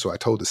the issue, so I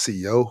told the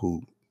CEO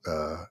who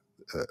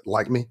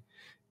liked me.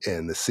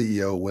 And the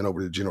CEO went over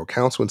to the general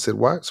counsel and said,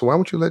 why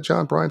won't you let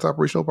John Bryant's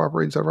operation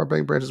operate inside of our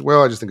bank branches?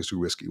 Well, I just think it's too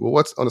risky. Well,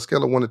 what's on a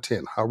scale of 1 to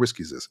 10? How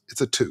risky is this?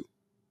 It's a 2.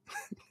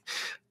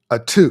 A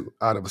 2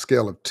 out of a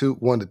scale of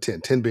 1 to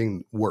 10, 10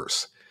 being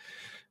worse.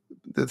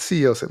 The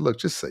CEO said, look,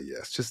 just say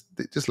yes. Just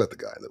let the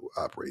guy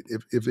operate.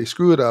 If they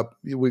screw it up,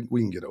 we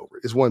can get over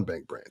it. It's 1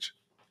 bank branch.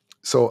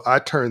 So I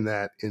turned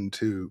that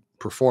into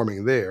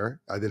performing there.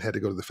 I then had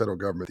to go to the federal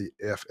government, the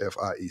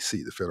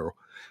FFIEC,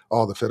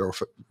 all the federal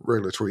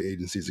regulatory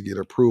agencies, to get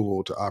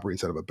approval to operate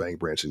inside of a bank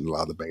branch and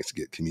allow the banks to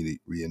get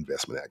Community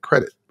Reinvestment Act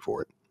credit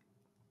for it,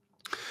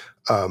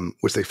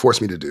 which they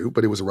forced me to do,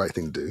 but it was the right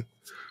thing to do.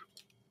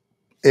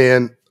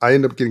 And I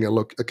ended up getting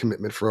a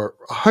commitment for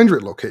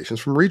 100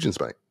 locations from Regions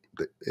Bank,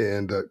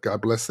 and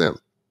God bless them,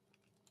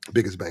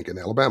 biggest bank in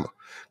Alabama.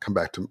 Come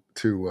back to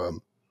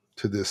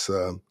this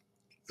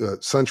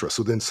SunTrust.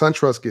 So then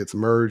SunTrust gets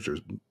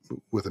merged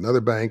with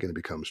another bank, and it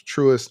becomes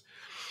Truist.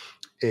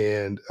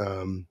 And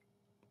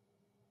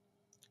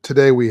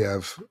Today we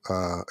have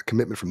a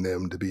commitment from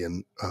them to be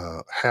in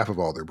half of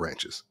all their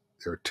branches.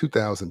 There are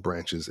 2,000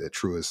 branches at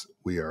Truist.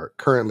 We are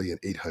currently in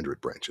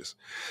 800 branches,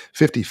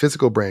 50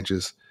 physical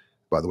branches.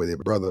 By the way, they have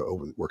a brother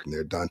over working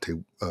there, Dante,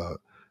 uh,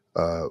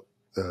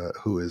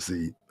 who is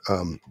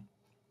um,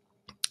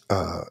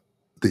 uh,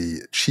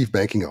 the chief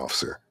banking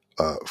officer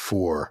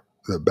for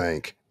the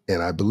bank.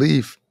 And I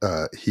believe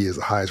he is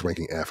the highest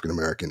ranking African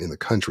American in the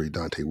country,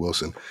 Dante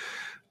Wilson,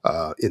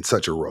 in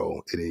such a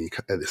role.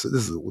 This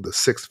is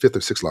the fifth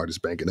or sixth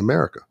largest bank in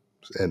America.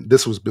 And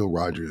this was Bill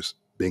Rogers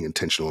being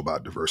intentional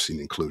about diversity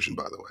and inclusion,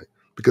 by the way,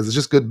 because it's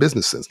just good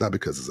business sense, not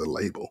because it's a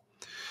label.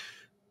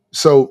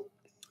 So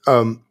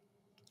um,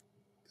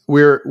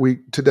 we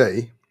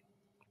today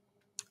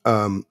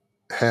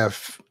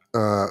have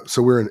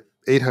so we're in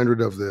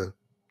 800 of the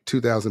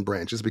 2,000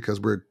 branches because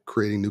we're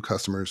creating new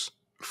customers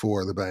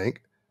for the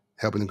bank,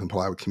 helping them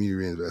comply with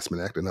Community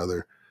Reinvestment Act and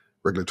other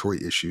regulatory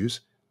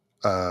issues.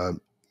 Uh,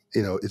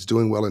 it's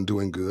doing well and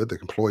doing good. The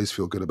employees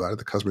feel good about it.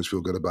 The customers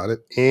feel good about it,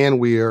 and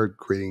we are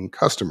creating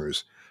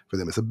customers for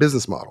them. It's a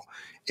business model,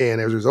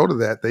 and as a result of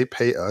that, they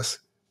pay us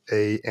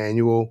a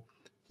annual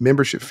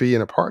membership fee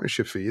and a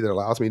partnership fee that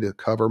allows me to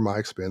cover my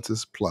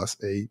expenses plus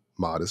a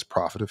modest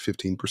profit of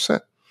 15%.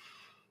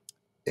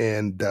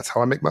 And that's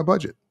how I make my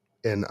budget.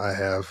 And I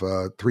have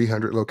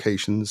 300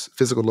 locations,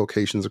 physical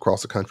locations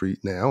across the country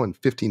now, and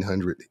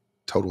 1,500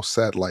 total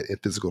satellite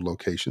and physical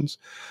locations.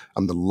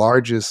 I'm the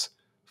largest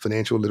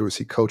financial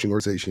literacy coaching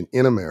organization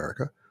in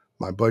America.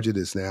 My budget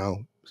is now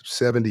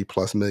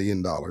 $70+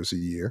 million a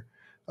year,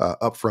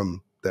 up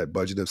from that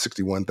budget of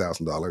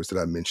 $61,000 that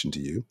I mentioned to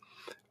you.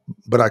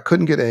 But I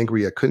couldn't get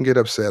angry. I couldn't get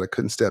upset. I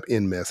couldn't step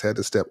in mess. I had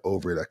to step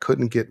over it. I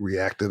couldn't get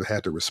reactive. I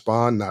had to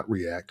respond, not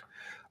react.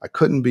 I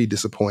couldn't be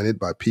disappointed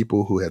by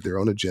people who had their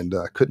own agenda.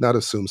 I could not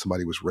assume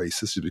somebody was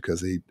racist just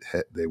because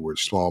they were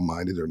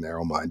small-minded or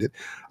narrow-minded.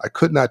 I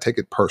could not take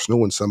it personal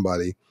when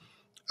somebody,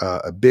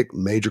 a big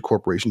major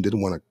corporation,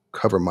 didn't want to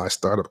cover my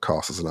startup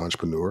costs as an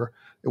entrepreneur.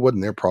 It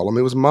wasn't their problem.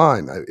 It was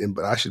mine.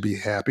 But I should be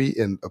happy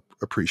and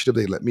appreciative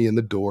they let me in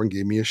the door and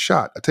gave me a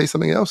shot. I tell you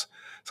something else.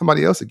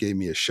 Somebody else that gave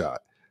me a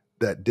shot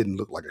that didn't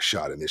look like a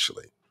shot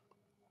initially.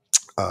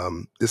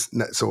 I've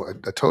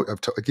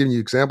given you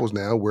examples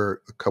now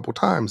where a couple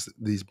times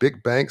these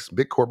big banks,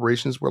 big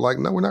corporations were like,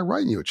 "No, we're not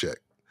writing you a check.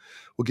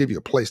 We'll give you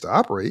a place to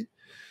operate."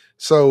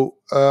 So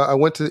I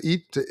went to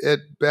eat to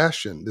Ed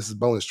Bastian. This is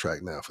bonus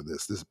track now for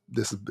this.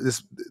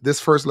 This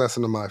first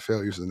lesson of my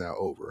failures is now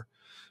over.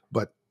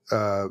 But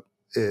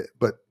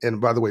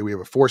and by the way, we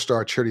have a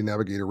 4-star Charity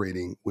Navigator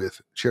rating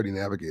with Charity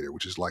Navigator,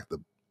 which is like the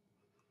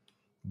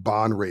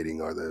bond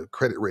rating or the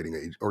credit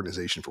rating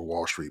organization for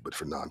Wall Street, but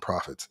for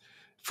nonprofits.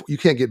 You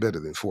can't get better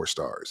than 4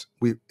 stars.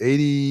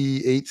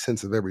 88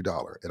 cents of every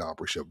dollar at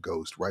Operation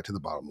goes right to the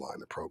bottom line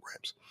of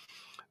programs.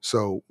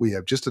 So we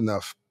have just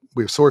enough.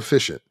 We're so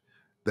efficient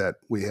that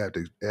we have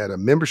to add a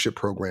membership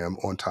program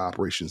onto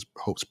Operations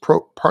Hope's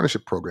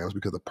partnership programs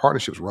because the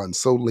partnerships run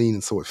so lean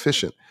and so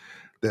efficient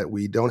that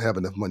we don't have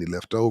enough money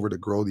left over to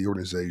grow the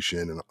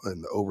organization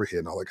and the overhead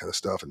and all that kind of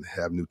stuff and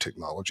have new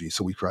technology.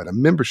 So we create a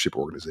membership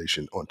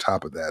organization on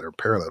top of that or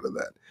parallel to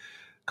that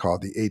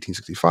called the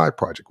 1865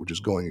 Project, which is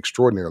going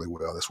extraordinarily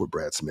well. That's what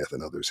Brad Smith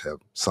and others have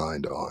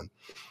signed on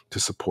to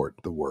support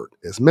the work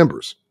as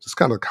members. It's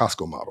kind of a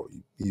Costco model.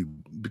 You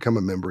become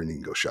a member and you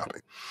can go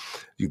shopping.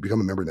 You become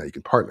a member, now you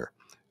can partner.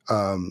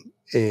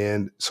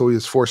 And so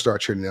it's 4-star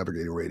Charity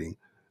Navigator rating.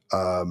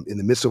 In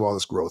the midst of all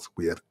this growth,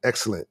 we have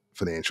excellent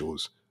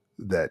financials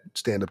that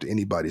stand up to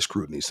anybody's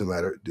scrutiny.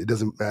 It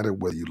doesn't matter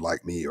whether you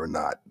like me or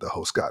not, the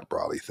whole Scott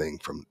Brawley thing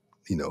from,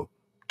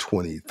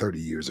 20, 30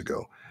 years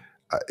ago.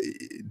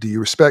 Do you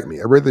respect me?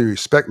 I'd rather you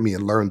respect me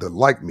and learn to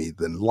like me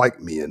than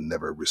like me and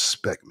never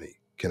respect me.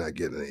 Can I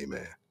get an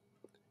amen?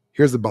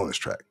 Here's the bonus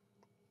track.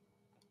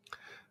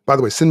 By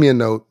the way, send me a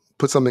note.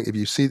 Put something, if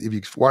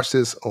you watch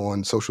this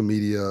on social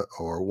media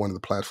or one of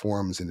the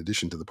platforms in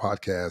addition to the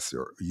podcast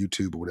or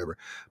YouTube or whatever,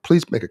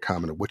 please make a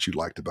comment of what you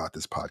liked about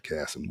this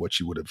podcast and what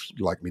you would have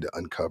liked me to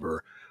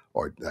uncover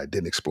or I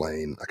didn't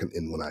explain.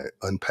 And when I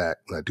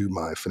do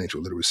my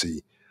financial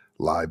literacy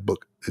live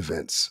book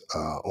events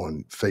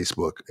on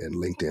Facebook and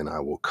LinkedIn,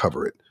 I will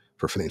cover it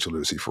for Financial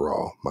Literacy for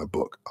All, my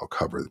book. I'll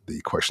cover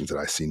the questions that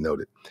I see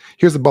noted.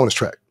 Here's the bonus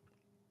track.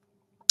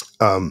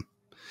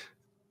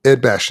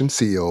 Ed Bastian,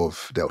 CEO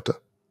of Delta,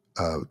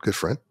 good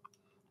friend.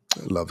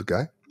 I love the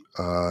guy.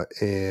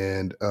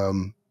 And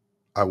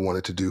I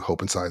wanted to do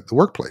Hope Inside the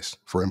Workplace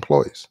for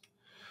employees.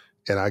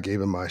 And I gave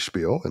him my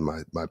spiel and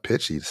my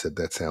pitch. He said,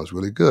 "That sounds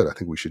really good. I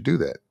think we should do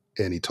that."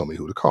 And he told me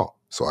who to call.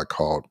 So I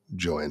called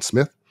Joanne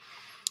Smith,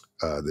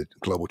 the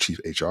Global Chief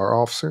HR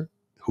Officer,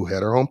 who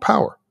had her own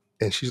power.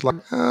 And she's like,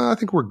 "I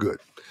think we're good.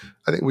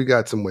 I think we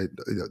got some way.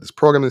 This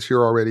program is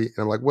here already." And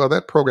I'm like, "Well,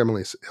 that program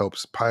only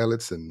helps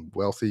pilots and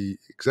wealthy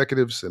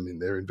executives. I mean,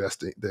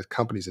 the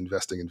company's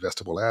investing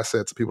investable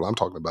assets. People I'm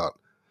talking about,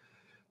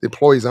 the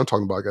employees I'm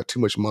talking about got too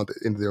much money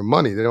into their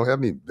money. They don't have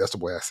any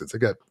investable assets. They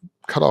got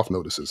cutoff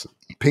notices,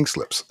 pink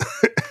slips,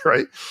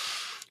 right?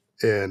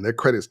 And their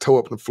credits toe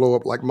up and flow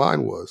up like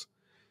mine was."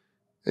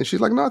 And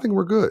she's like, "No, I think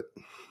we're good."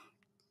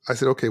 I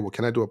said, okay, well,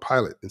 can I do a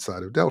pilot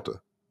inside of Delta?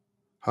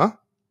 Huh?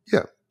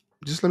 Yeah.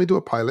 Just let me do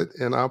a pilot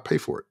and I'll pay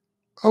for it.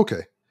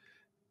 Okay.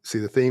 See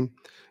the theme?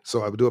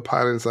 So I would do a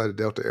pilot inside of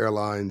Delta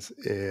Airlines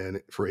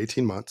and for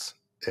 18 months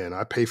and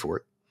I pay for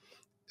it.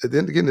 And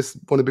then again, it's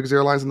one of the biggest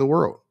airlines in the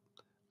world.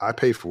 I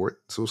pay for it.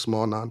 So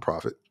small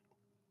nonprofit.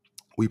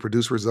 We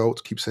produce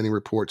results, keep sending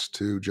reports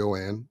to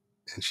Joanne,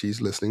 and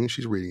she's listening and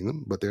she's reading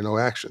them, but there's no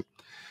action.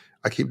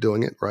 I keep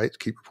doing it, right?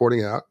 Keep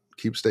reporting out,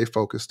 stay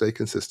focused, stay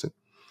consistent.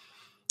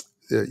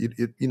 You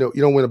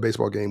don't win a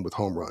baseball game with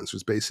home runs.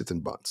 There's base hits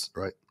and bunts,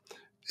 right?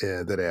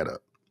 And that add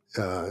up.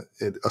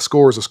 A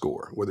score is a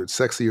score, whether it's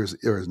sexy or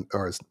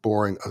it's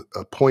boring.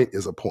 A point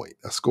is a point.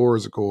 A score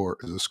is a score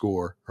is a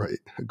score, right?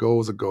 A goal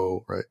is a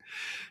goal, right?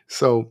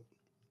 So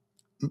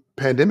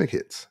pandemic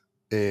hits,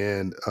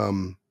 and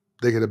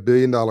they get $1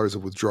 billion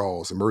of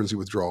withdrawals, emergency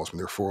withdrawals from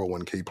their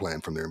 401k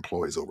plan from their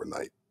employees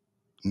overnight.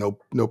 No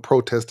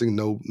protesting,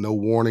 no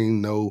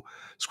warning, no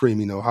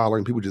screaming, no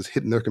hollering. People just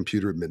hitting their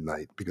computer at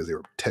midnight because they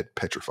were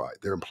petrified.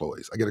 Their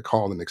employees. I get a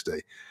call the next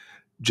day.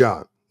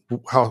 John,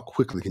 how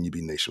quickly can you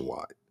be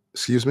nationwide?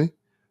 Excuse me.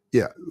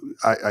 Yeah,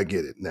 I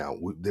get it now.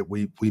 That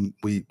we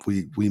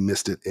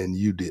missed it, and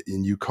you did,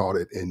 and you caught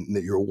it, and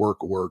that your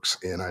work works,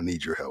 and I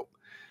need your help.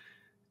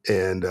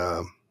 And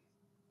I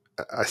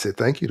said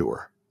thank you to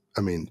her.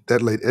 I mean,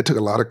 that lady. It took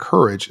a lot of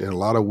courage and a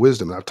lot of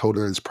wisdom. And I've told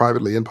her this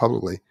privately and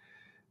publicly.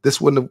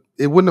 It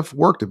wouldn't have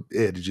worked if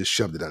Ed had just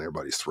shoved it down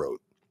everybody's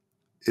throat.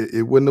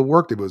 It wouldn't have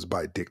worked if it was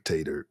by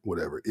dictate or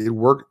whatever. It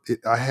worked.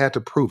 I had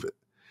to prove it.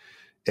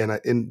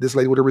 And this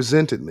lady would have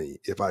resented me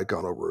if I'd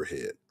gone over her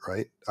head,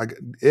 right?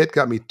 Ed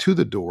got me to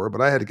the door,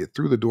 but I had to get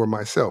through the door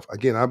myself.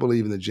 Again, I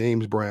believe in the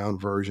James Brown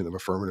version of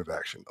affirmative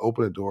action.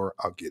 Open the door,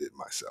 I'll get it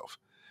myself.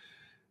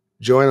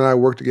 Joanne and I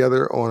work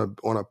together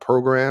on a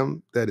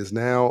program that is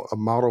now a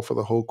model for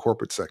the whole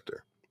corporate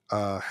sector.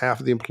 Half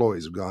of the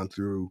employees have gone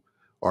through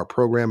our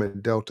program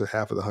at Delta.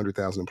 Half of the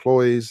 100,000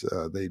 employees,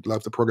 they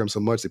love the program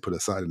so much they put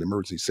aside an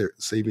emergency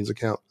savings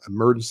account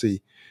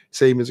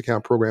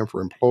program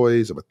for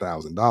employees of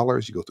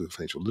 $1,000. You go through the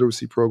financial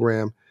literacy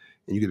program,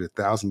 and you get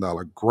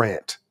 $1,000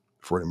 grant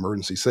for an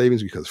emergency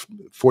savings because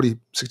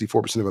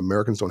 64% of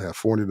Americans don't have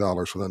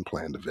 $400 for an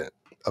unplanned event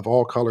of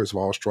all colors, of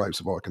all stripes,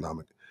 of all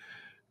economic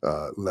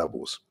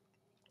levels.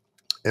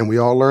 And we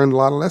all learned a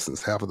lot of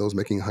lessons. Half of those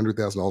making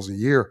 $100,000 a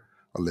year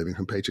are living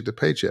from paycheck to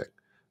paycheck.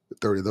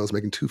 30 of those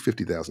making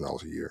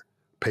 $250,000 a year,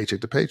 paycheck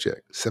to paycheck.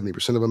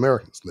 70% of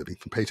Americans living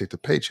from paycheck to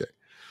paycheck.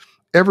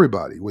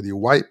 Everybody, whether you're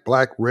white,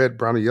 black, red,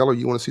 brown, or yellow,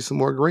 you want to see some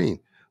more green.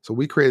 So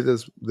we created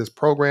this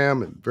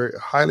program and very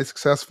highly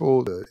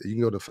successful. You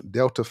can go to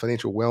Delta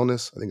Financial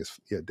Wellness. I think it's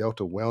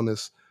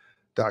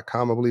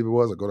deltawellness.com, I believe it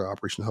was, or go to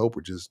Operation Hope,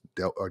 or just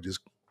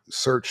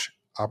search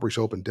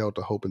Operation Hope and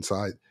Delta Hope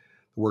inside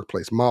the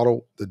workplace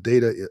model. The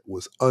data, it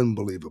was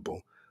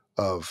unbelievable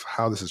of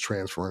how this has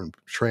transformed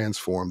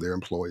their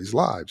employees'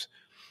 lives.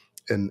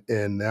 And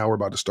now we're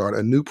about to start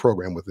a new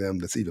program with them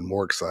that's even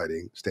more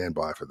exciting. Stand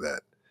by for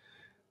that.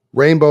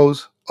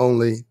 Rainbows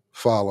only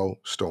follow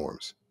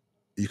storms.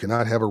 You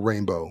cannot have a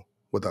rainbow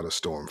without a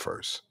storm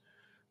first.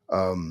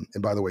 And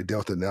by the way,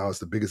 Delta now is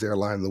the biggest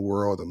airline in the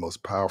world, the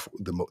most powerful,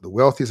 the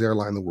wealthiest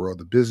airline in the world,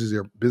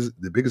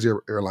 the biggest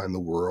airline in the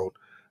world,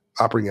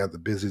 operating at the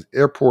busiest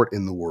airport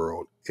in the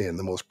world, and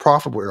the most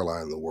profitable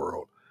airline in the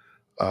world.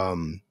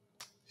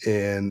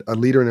 And a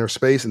leader in their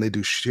space, and they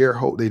do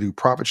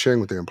profit sharing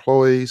with their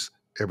employees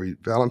every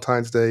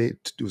Valentine's Day.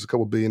 Do a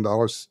couple $1 billion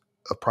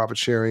of profit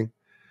sharing.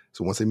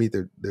 So once they meet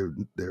their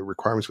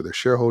requirements for their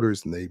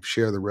shareholders, and they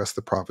share the rest of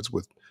the profits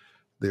with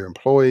their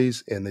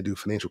employees, and they do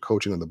financial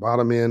coaching on the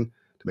bottom end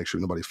to make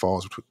sure nobody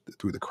falls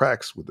through the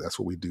cracks. That's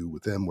what we do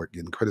with them. We're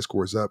getting credit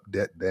scores up,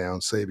 debt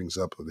down, savings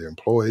up of their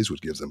employees,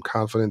 which gives them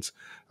confidence.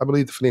 I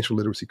believe the financial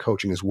literacy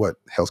coaching is what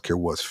healthcare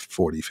was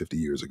 40, 50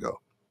 years ago.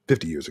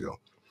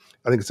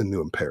 I think it's a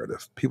new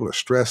imperative. People are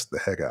stressed the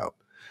heck out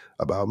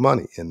about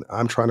money, and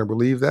I'm trying to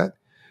relieve that,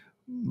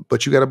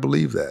 but you got to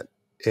believe that.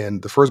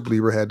 And the first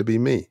believer had to be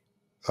me.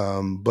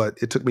 But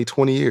it took me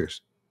 20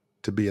 years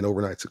to be an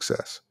overnight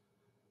success.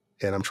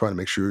 And I'm trying to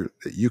make sure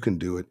that you can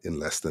do it in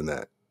less than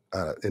that.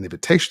 And if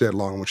it takes you that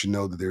long, I want you to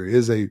know that there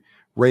is a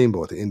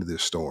rainbow at the end of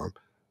this storm.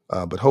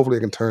 But hopefully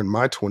I can turn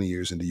my 20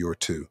 years into your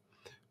 2.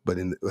 But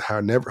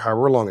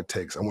however long it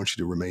takes, I want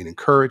you to remain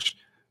encouraged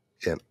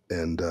and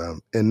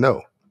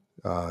know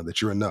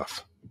that you're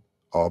enough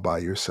all by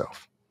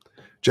yourself.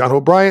 John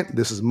Hope Bryant,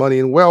 this is Money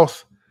and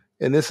Wealth.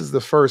 And this is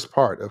the first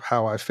part of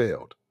how I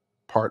failed.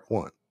 Part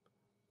 1.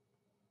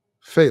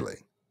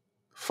 Failing,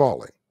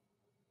 falling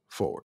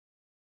forward.